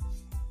me.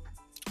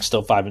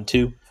 Still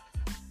 5-2.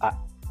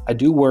 I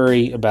do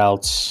worry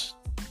about,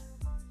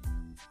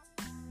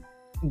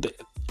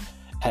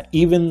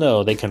 even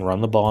though they can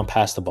run the ball and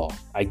pass the ball.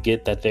 I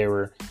get that they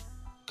were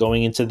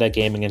going into that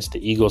game against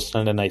the Eagles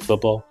Sunday Night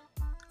Football.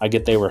 I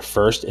get they were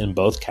first in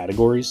both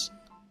categories.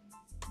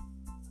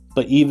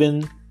 But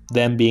even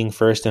them being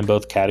first in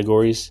both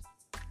categories,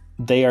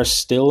 they are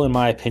still, in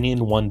my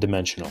opinion,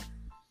 one-dimensional.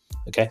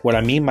 Okay? What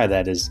I mean by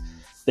that is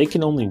they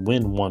can only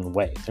win one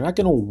way. They're not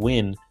going to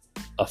win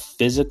a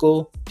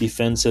physical,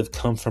 defensive,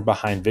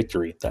 come-from-behind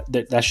victory.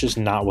 That's just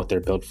not what they're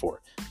built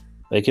for.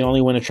 They can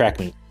only win a track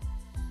meet.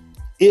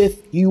 If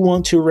you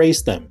want to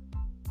race them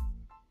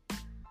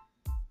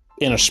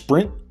in a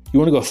sprint, you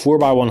want to go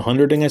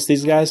 4x100 against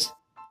these guys,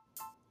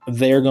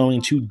 they're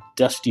going to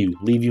dust you,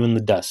 leave you in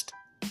the dust.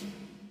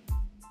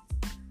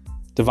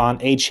 Devon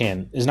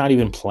Achane is not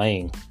even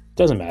playing.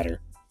 Doesn't matter.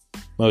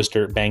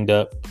 Mostert banged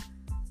up.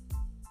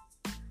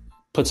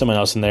 Put someone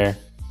else in there.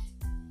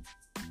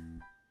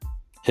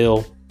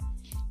 Hill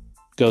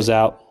goes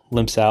out,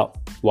 limps out.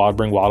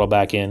 Bring Waddle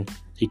back in.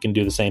 He can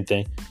do the same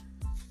thing.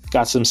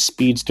 Got some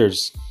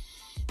speedsters.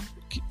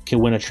 Can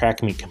win a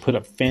track meet. Can put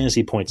up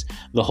fantasy points.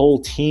 The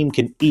whole team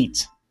can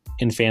eat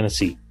in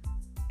fantasy.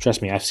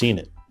 Trust me, I've seen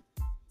it.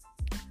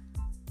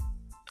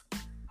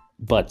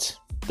 But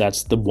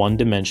that's the one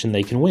dimension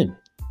they can win.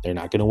 They're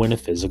not going to win a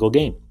physical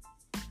game.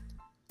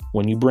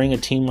 When you bring a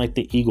team like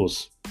the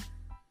Eagles,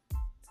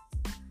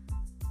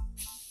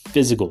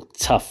 physical,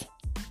 tough,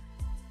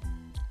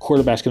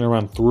 quarterback's going to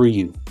run through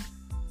you.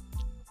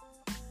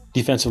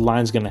 Defensive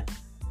line's going to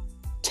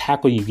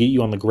tackle you, get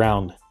you on the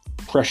ground,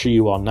 pressure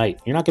you all night.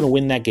 You're not going to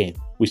win that game.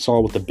 We saw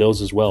it with the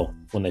Bills as well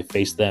when they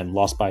faced them.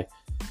 Lost by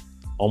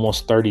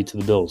almost 30 to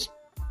the Bills.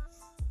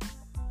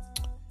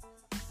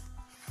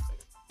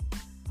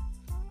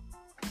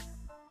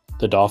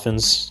 The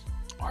Dolphins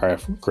are a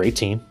great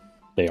team.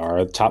 They are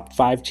a top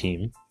 5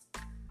 team.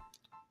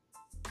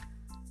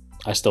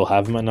 I still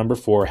have them at number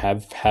 4,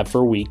 have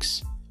for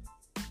weeks.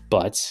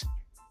 But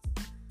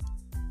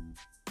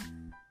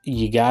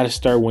you got to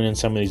start winning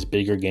some of these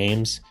bigger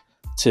games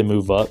to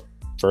move up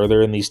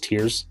further in these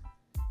tiers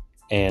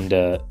and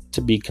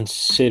to be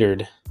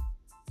considered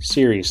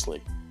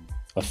seriously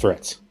a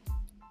threat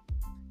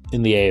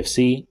in the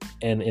AFC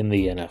and in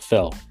the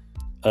NFL.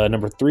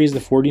 Number 3 is the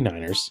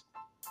 49ers.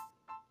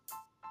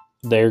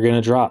 They're going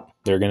to drop.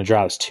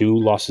 It's 2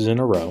 losses in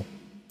a row.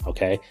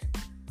 Okay.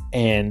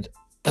 And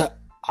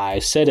I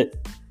said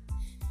it.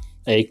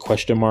 A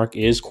question mark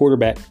is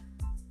quarterback.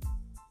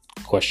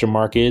 Question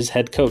mark is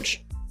head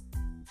coach.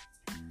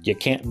 You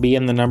can't be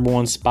in the number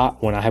 1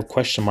 spot when I have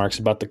question marks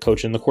about the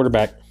coach and the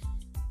quarterback.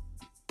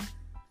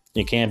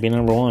 You can't be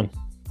number 1.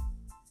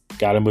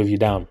 Got to move you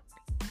down.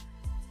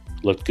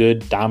 Looked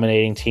good,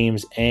 dominating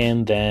teams.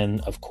 And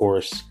then, of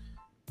course,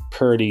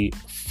 Purdy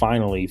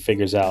finally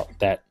figures out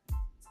that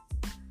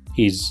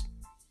he's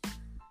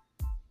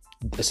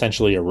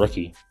essentially a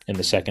rookie in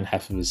the second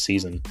half of his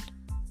season.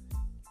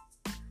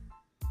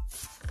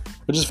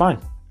 Which is fine.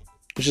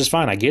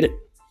 I get it.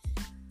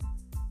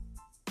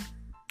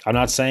 I'm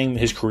not saying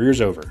his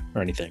career's over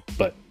or anything,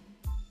 but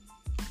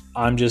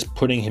I'm just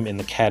putting him in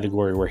the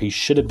category where he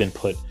should have been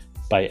put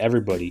by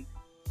everybody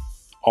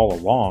all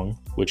along,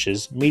 which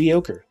is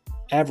mediocre,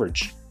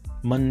 average,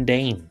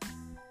 mundane,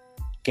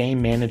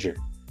 game manager.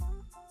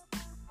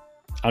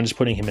 I'm just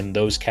putting him in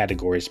those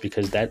categories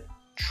because that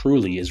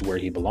truly is where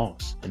he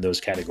belongs, in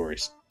those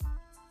categories.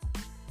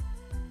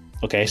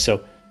 Okay,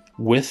 so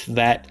with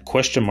that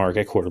question mark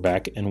at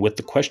quarterback and with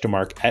the question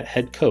mark at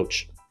head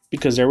coach,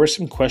 because there were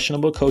some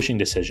questionable coaching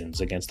decisions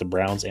against the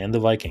Browns and the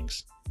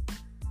Vikings,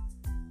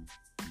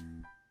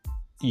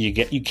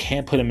 you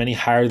can't put him any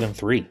higher than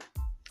 3.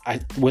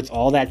 With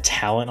all that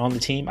talent on the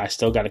team, I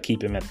still got to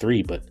keep him at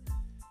 3, but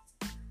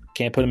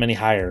can't put him any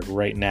higher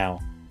right now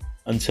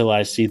until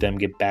I see them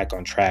get back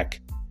on track,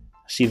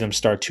 see them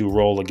start to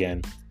roll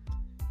again.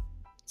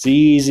 It's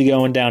easy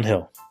going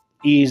downhill.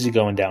 Do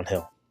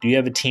you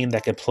have a team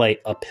that can play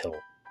uphill?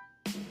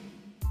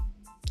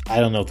 I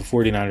don't know if the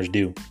 49ers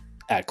do,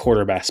 at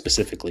quarterback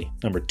specifically.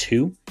 Number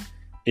 2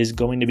 is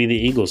going to be the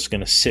Eagles.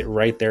 Going to sit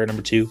right there at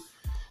number 2.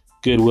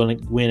 Good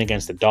win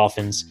against the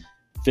Dolphins.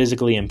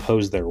 Physically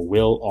impose their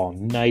will all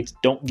night.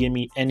 Don't give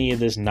me any of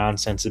this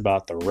nonsense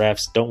about the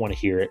refs. Don't want to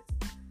hear it.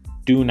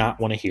 Do not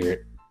want to hear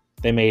it.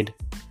 They made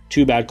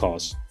 2 bad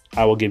calls.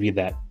 I will give you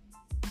that.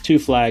 2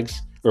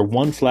 flags, or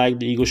 1 flag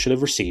the Eagles should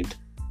have received,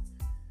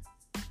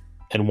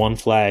 and 1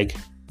 flag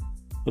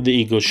the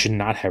Eagles should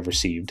not have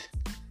received.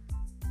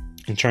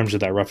 in terms of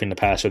that roughing the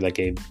passer that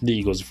gave the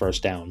Eagles a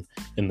first down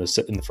in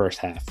the first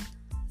half.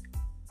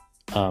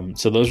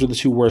 So those were the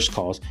two worst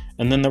calls.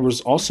 And then there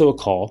was also a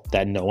call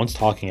that no one's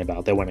talking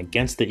about that went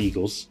against the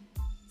Eagles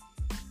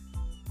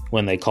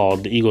when they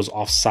called the Eagles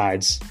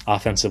offsides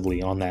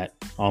offensively on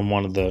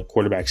one of the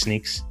quarterback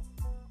sneaks.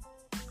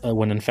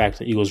 When in fact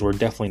the Eagles were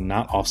definitely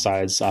not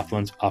offsides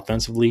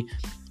offensively.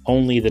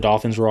 Only the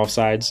Dolphins were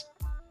offsides.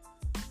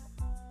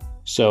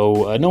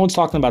 So no one's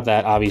talking about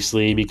that,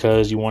 obviously,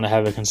 because you want to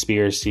have a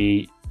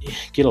conspiracy.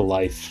 Get a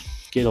life.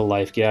 Get a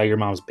life. Get out of your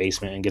mom's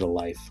basement and get a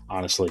life,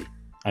 honestly.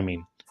 I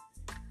mean,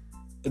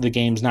 the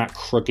game's not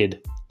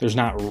crooked. There's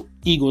not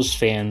Eagles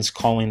fans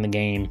calling the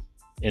game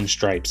in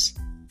stripes.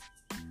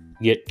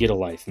 Get a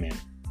life, man.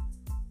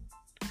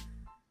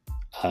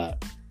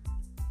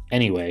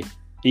 Anyway,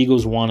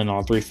 Eagles won in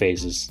all three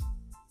phases.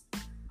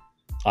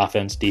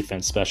 Offense,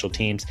 defense, special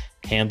teams.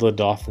 Handled the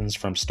Dolphins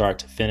from start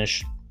to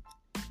finish.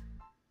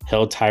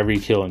 Held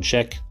Tyreek Hill in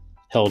check.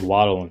 Held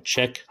Waddle in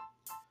check.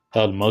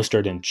 Held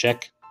Mostert in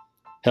check.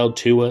 Held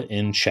Tua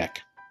in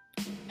check.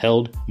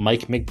 Held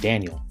Mike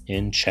McDaniel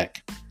in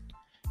check.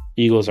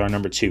 Eagles are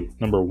number 2.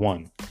 Number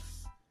 1.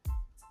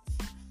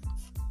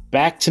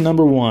 Back to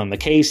number 1, the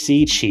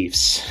KC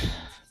Chiefs.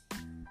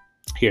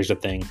 Here's the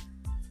thing.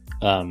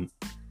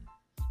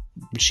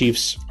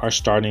 Chiefs are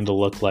starting to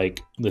look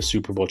like the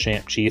Super Bowl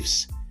champ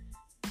Chiefs.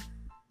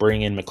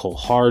 Bring in McCole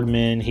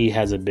Hardman. He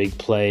has a big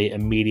play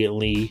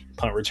immediately.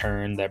 Punt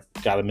return that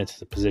got him into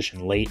the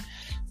position late.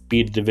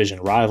 Beat a division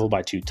rival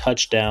by 2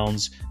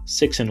 touchdowns.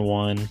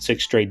 6-1,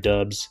 6 straight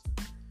dubs.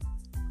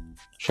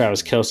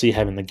 Travis Kelce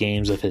having the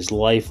games of his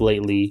life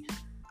lately.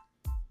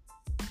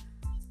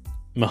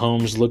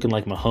 Mahomes looking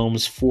like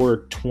Mahomes,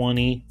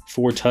 420,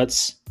 4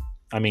 tuts.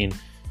 I mean,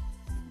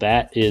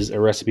 that is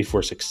a recipe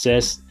for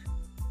success.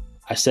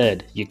 I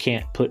said you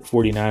can't put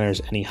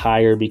 49ers any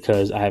higher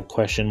because I have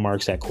question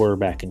marks at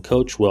quarterback and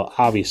coach. Well,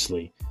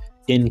 obviously,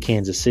 in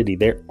Kansas City,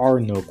 there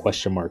are no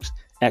question marks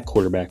at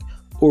quarterback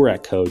or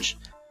at coach.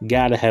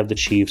 Gotta have the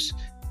Chiefs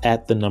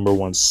at the number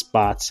 1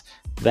 spots.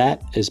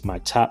 That is my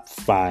top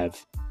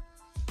 5.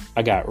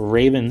 I got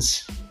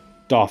Ravens,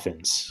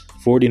 Dolphins,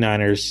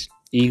 49ers,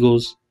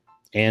 Eagles,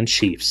 and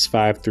Chiefs,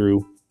 5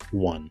 through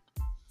 1.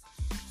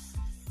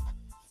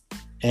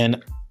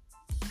 And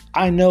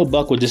I know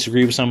Buck would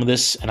disagree with some of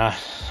this, and I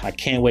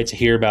can't wait to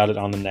hear about it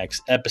on the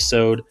next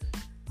episode.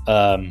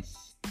 But,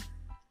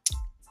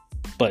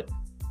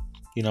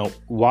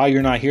 while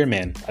you're not here,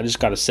 man, I just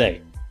got to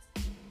say,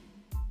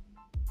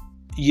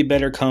 you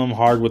better come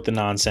hard with the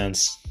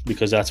nonsense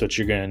because that's what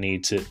you're going to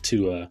need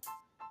to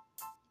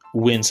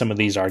win some of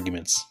these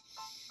arguments.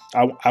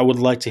 I would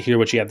like to hear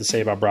what you have to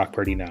say about Brock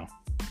Purdy now.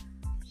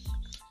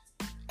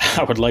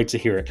 I would like to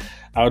hear it.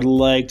 I would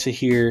like to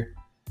hear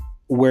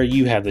where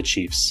you have the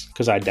Chiefs,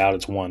 because I doubt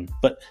it's 1.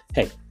 But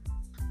hey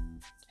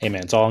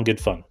man, it's all in good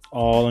fun.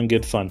 All in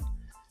good fun.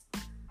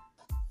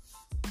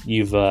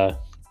 You've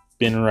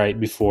been right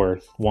before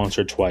once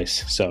or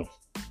twice. So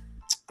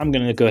I'm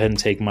going to go ahead and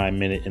take my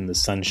minute in the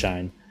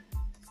sunshine.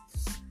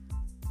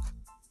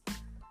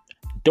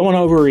 Don't want to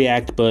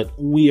overreact, but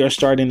we are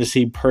starting to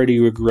see Purdy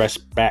regress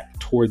back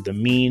toward the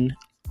mean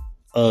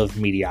of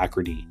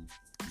mediocrity.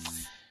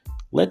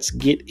 Let's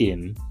get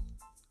in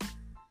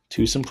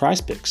to some prize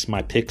picks.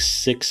 My pick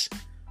 6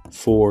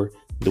 for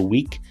the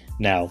week.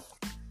 Now,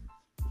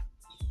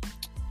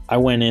 I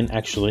went in,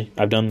 actually,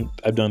 I've done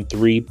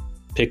 3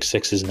 pick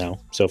 6s now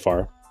so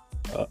far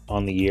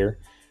on the year.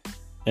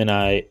 And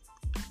I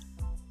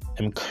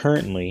am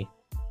currently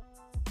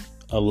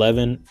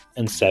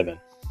 11-7.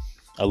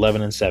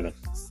 11-7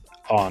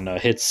 on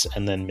hits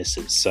and then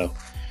misses. So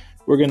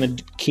we're going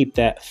to keep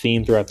that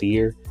theme throughout the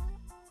year.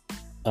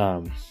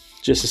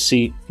 Just to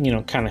see,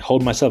 kind of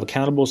hold myself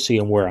accountable,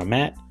 seeing where I'm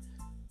at.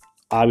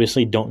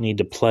 Obviously, don't need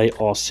to play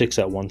all 6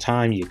 at one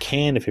time. You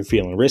can if you're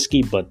feeling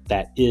risky, but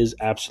that is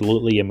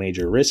absolutely a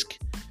major risk.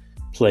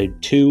 Play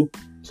 2,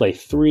 play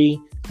 3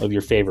 of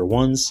your favorite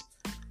ones.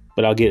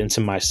 But I'll get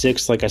into my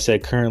 6. Like I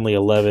said, currently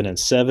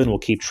 11-7. We'll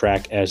keep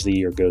track as the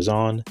year goes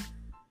on.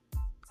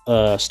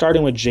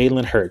 Starting with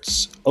Jalen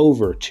Hurts,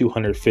 over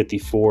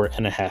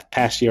 254.5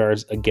 pass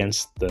yards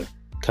against the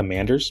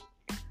Commanders.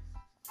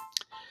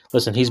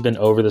 Listen, he's been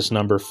over this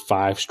number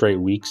 5 straight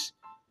weeks.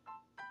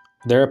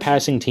 They're a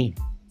passing team.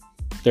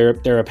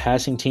 They're a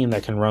passing team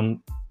that can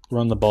run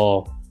the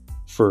ball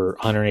for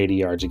 180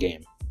 yards a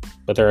game.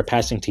 But they're a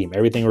passing team.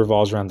 Everything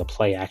revolves around the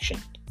play action.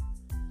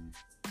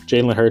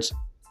 Jalen Hurts,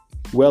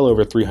 well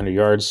over 300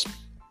 yards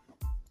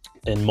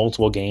in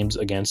multiple games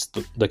against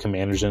the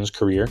Commanders in his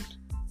career,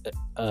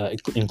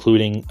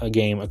 including a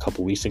game a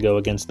couple weeks ago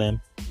against them.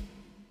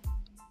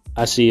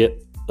 I see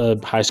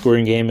a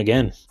high-scoring game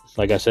again.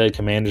 Like I said,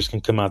 Commanders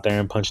can come out there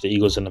and punch the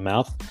Eagles in the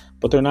mouth,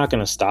 but they're not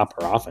going to stop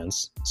our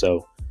offense.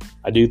 So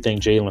I do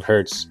think Jalen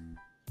Hurts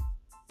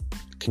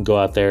can go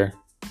out there,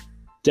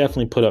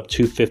 definitely put up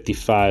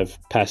 255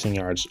 passing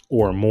yards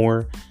or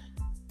more.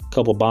 A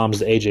couple bombs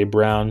to A.J.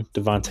 Brown,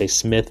 Devontae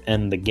Smith,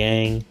 and the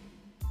gang.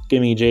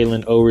 Give me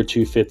Jalen over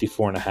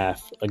 254.5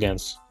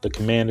 against the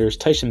Commanders.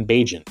 Tyson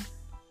Bagent,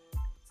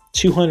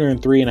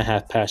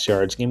 203.5 pass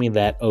yards. Give me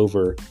that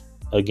over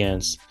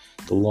against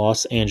the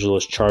Los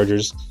Angeles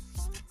Chargers.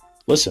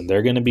 Listen,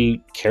 they're going to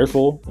be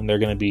careful and they're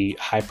going to be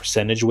high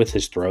percentage with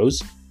his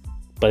throws.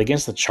 But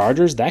against the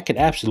Chargers, that could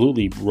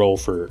absolutely roll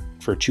for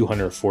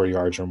 240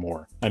 yards or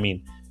more. I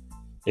mean,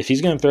 if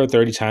he's going to throw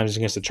 30 times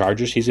against the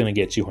Chargers, he's going to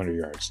get 200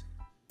 yards.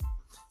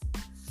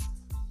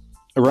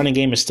 A running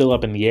game is still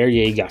up in the air.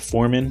 Yeah, you got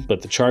Foreman,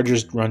 but the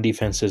Chargers' run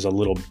defense is a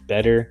little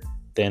better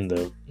than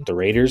the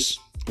Raiders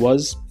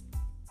was.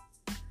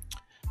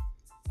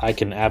 I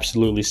can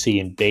absolutely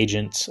see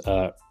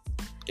Bajent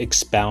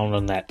expound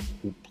on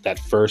that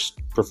first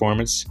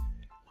performance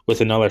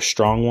with another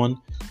strong one.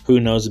 Who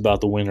knows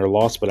about the win or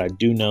loss, but I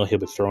do know he'll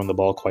be throwing the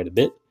ball quite a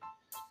bit.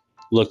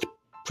 Looked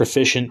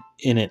proficient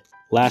in it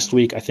last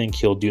week. I think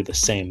he'll do the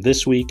same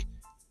this week.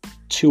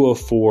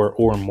 204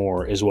 or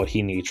more is what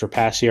he needs for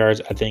pass yards.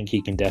 I think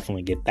he can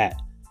definitely get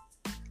that.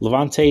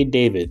 Levante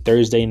David,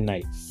 Thursday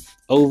night.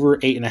 Over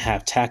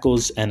 8.5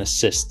 tackles and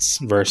assists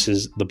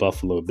versus the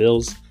Buffalo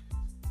Bills.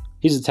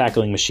 He's a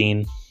tackling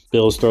machine.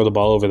 Bills throw the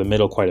ball over the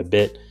middle quite a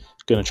bit.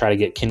 Going to try to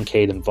get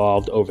Kincaid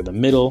involved over the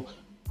middle.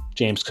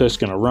 James Cook's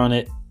going to run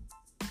it.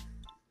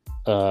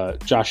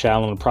 Josh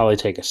Allen will probably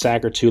take a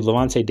sack or two.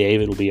 Levante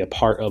David will be a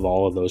part of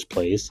all of those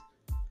plays.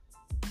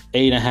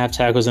 8.5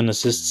 tackles and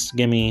assists.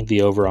 Give me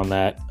the over on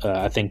that.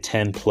 I think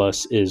 10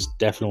 plus is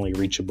definitely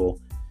reachable.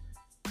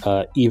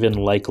 Even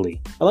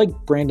likely. I like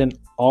Brandon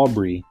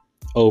Aubrey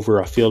over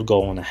a field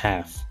goal and a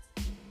half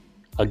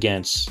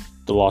against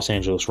the Los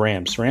Angeles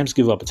Rams. Rams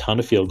give up a ton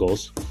of field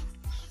goals.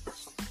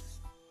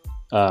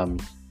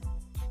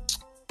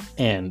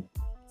 And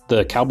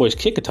the Cowboys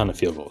kick a ton of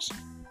field goals.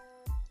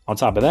 On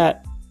top of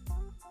that,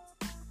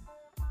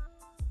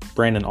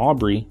 Brandon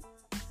Aubrey,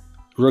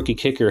 rookie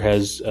kicker,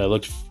 has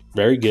looked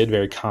very good,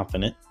 very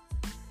confident.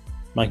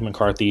 Mike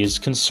McCarthy is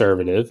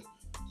conservative.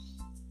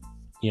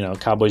 You know,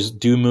 Cowboys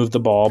do move the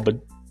ball, but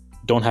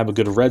don't have a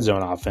good red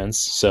zone offense.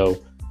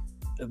 So,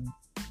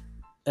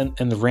 and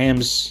the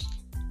Rams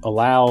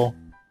allow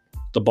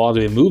the ball to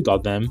be moved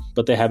on them,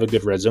 but they have a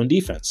good red zone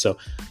defense. So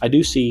I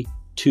do see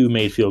 2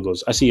 made field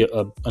goals. I see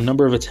a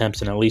number of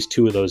attempts and at least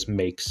 2 of those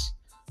makes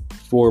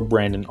for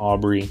Brandon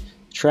Aubrey.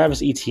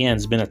 Travis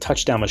Etienne's been a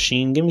touchdown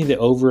machine. Give me the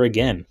over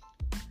again.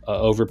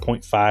 Over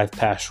 0.5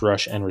 pass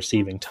rush and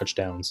receiving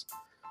touchdowns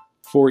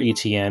for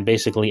Etienne.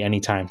 Basically,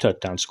 anytime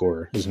touchdown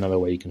scorer is another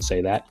way you can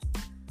say that.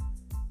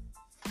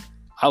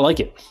 I like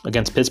it.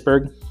 Against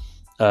Pittsburgh,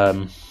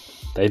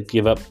 they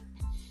give up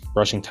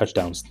rushing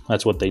touchdowns.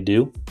 That's what they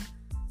do.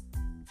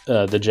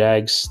 The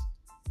Jags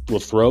will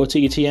throw it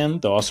to Etienne.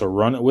 They'll also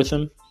run it with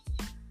him.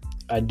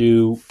 I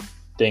do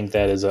think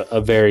that is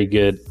a very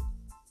good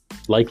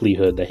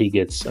likelihood that he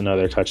gets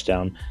another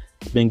touchdown.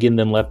 He's been getting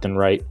them left and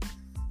right.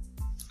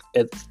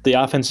 The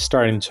offense is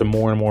starting to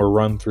more and more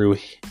run through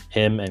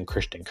him and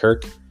Christian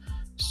Kirk.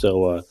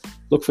 So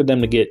look for them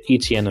to get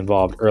Etienne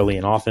involved early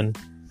and often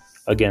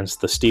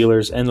against the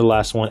Steelers. And the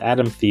last one,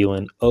 Adam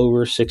Thielen,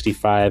 over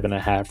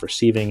 65.5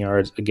 receiving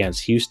yards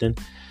against Houston.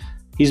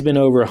 He's been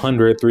over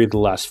 100 3 of the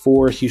last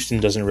 4. Houston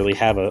doesn't really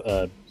have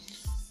a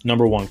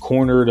number one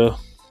corner to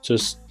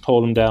just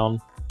hold him down.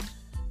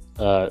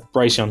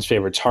 Bryce Young's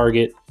favorite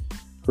target.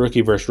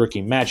 Rookie versus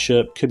rookie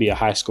matchup. Could be a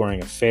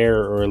high-scoring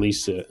affair, or at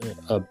least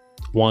a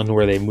one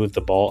where they move the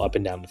ball up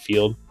and down the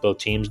field. Both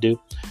teams do.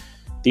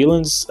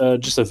 Thielen's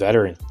just a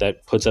veteran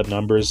that puts up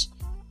numbers,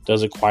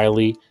 does it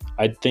quietly.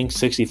 I think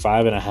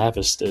 65.5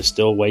 is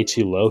still way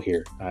too low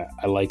here.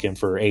 I like him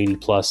for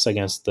 80+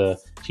 against the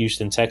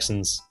Houston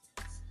Texans.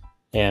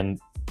 And,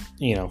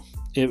 you know,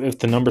 if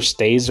the number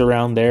stays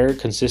around there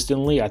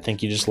consistently, I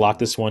think you just lock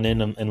this one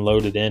in and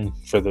load it in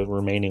for the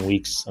remaining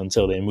weeks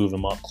until they move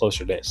him up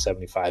closer to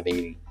 75,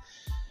 80.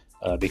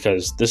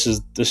 Because this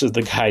is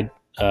the guy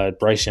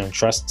Bryce Young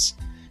trusts.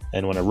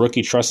 And when a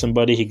rookie trusts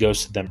somebody, he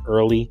goes to them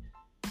early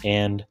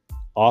and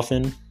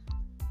often.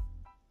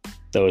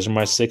 Those are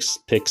my 6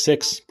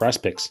 prize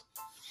picks.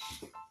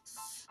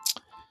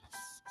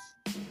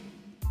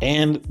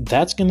 And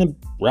that's going to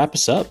wrap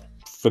us up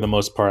for the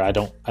most part. I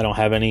don't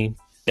have any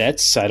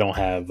bets. I don't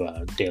have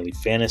daily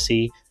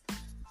fantasy.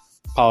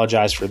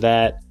 Apologize for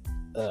that.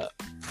 I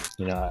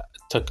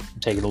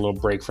taking a little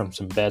break from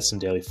some bets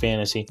and daily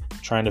fantasy,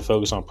 trying to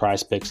focus on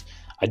prize picks.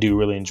 I do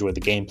really enjoy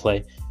the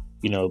gameplay.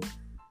 You know,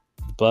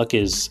 Buck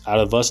is out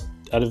of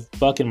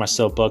Buck and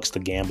myself. Buck's the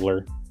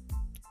gambler.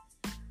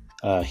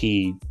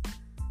 He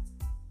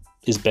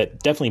is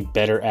definitely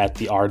better at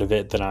the art of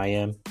it than I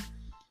am.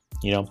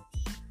 You know,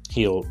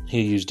 he'll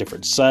use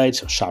different sites.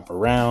 He'll shop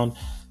around.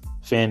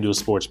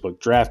 FanDuel Sportsbook,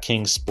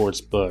 DraftKings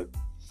Sportsbook.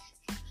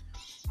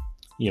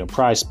 You know,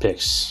 prize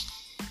picks.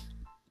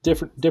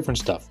 Different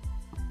stuff.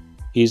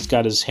 He's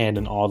got his hand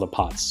in all the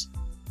pots.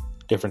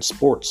 Different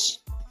sports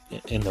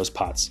in those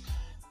pots.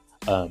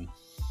 And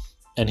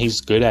he's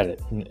good at it,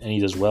 and he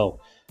does well.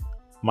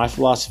 My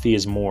philosophy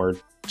is more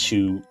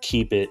to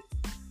keep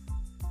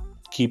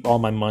all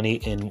my money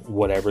in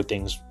whatever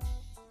thing's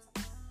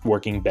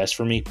working best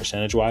for me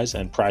percentage-wise,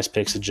 and prize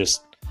picks are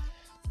just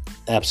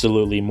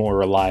absolutely more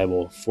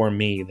reliable for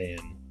me than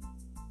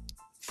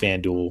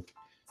FanDuel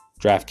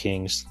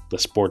DraftKings, the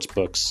sports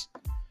books,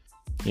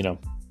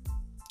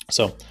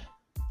 So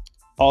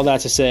all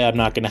that to say, I'm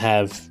not going to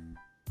have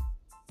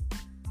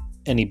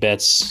any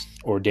bets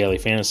or daily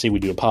fantasy. We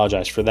do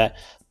apologize for that.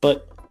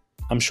 But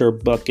I'm sure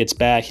Buck gets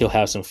back. He'll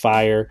have some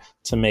fire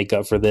to make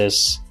up for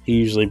this. He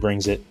usually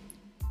brings it.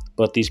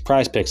 But these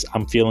prize picks,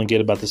 I'm feeling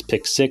good about this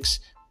pick 6.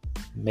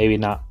 Maybe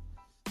don't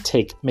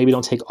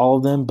take all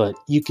of them, but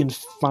you can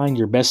find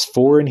your best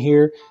 4 in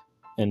here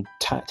and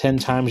 10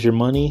 times your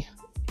money,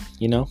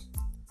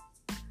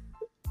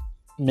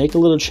 Make a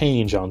little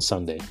change on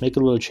Sunday.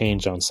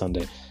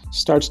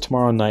 Starts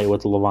tomorrow night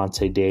with the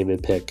Levante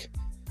David pick,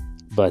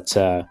 but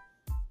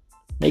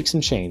make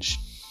some change.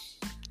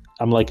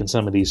 I'm liking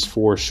some of these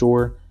for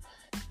sure.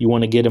 You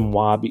want to get them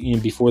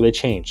before they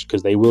change,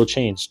 because they will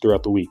change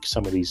throughout the week,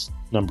 some of these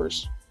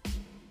numbers.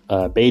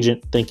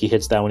 Bajent, think he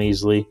hits that one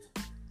easily.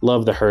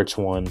 Love the Hurts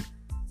one.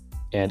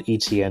 And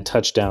ETN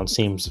touchdown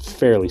seems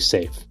fairly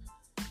safe.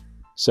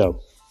 So,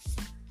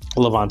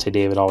 Levante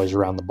David always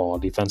around the ball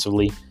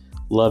defensively.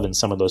 Loving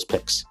some of those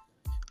picks.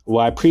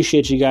 Well, I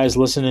appreciate you guys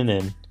listening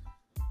and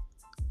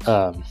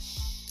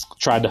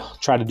try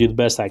to do the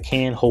best I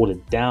can. Hold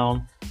it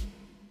down.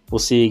 We'll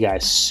see you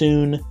guys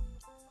soon.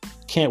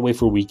 Can't wait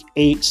for week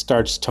 8.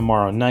 Starts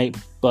tomorrow night.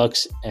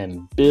 Bucks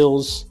and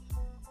Bills.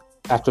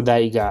 After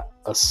that, you got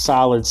a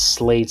solid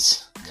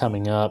slate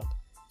coming up.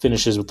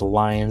 Finishes with the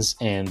Lions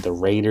and the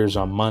Raiders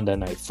on Monday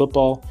Night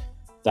Football.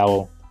 That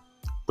will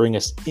bring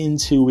us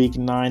into week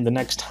 9. The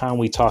next time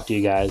we talk to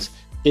you guys,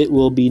 it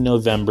will be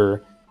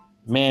November.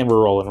 Man,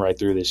 we're rolling right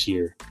through this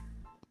year.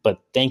 But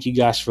thank you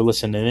guys for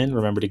listening in.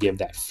 Remember to give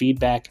that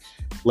feedback.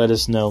 Let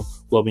us know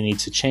what we need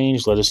to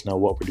change. Let us know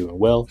what we're doing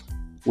well.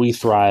 We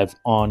thrive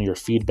on your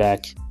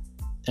feedback,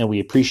 and we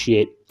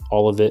appreciate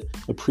all of it.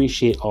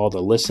 Appreciate all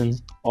the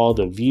listens, all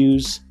the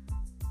views.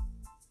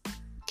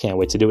 Can't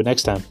wait to do it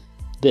next time.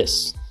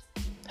 This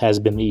has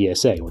been the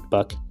ESA with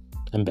Buck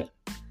and Ben.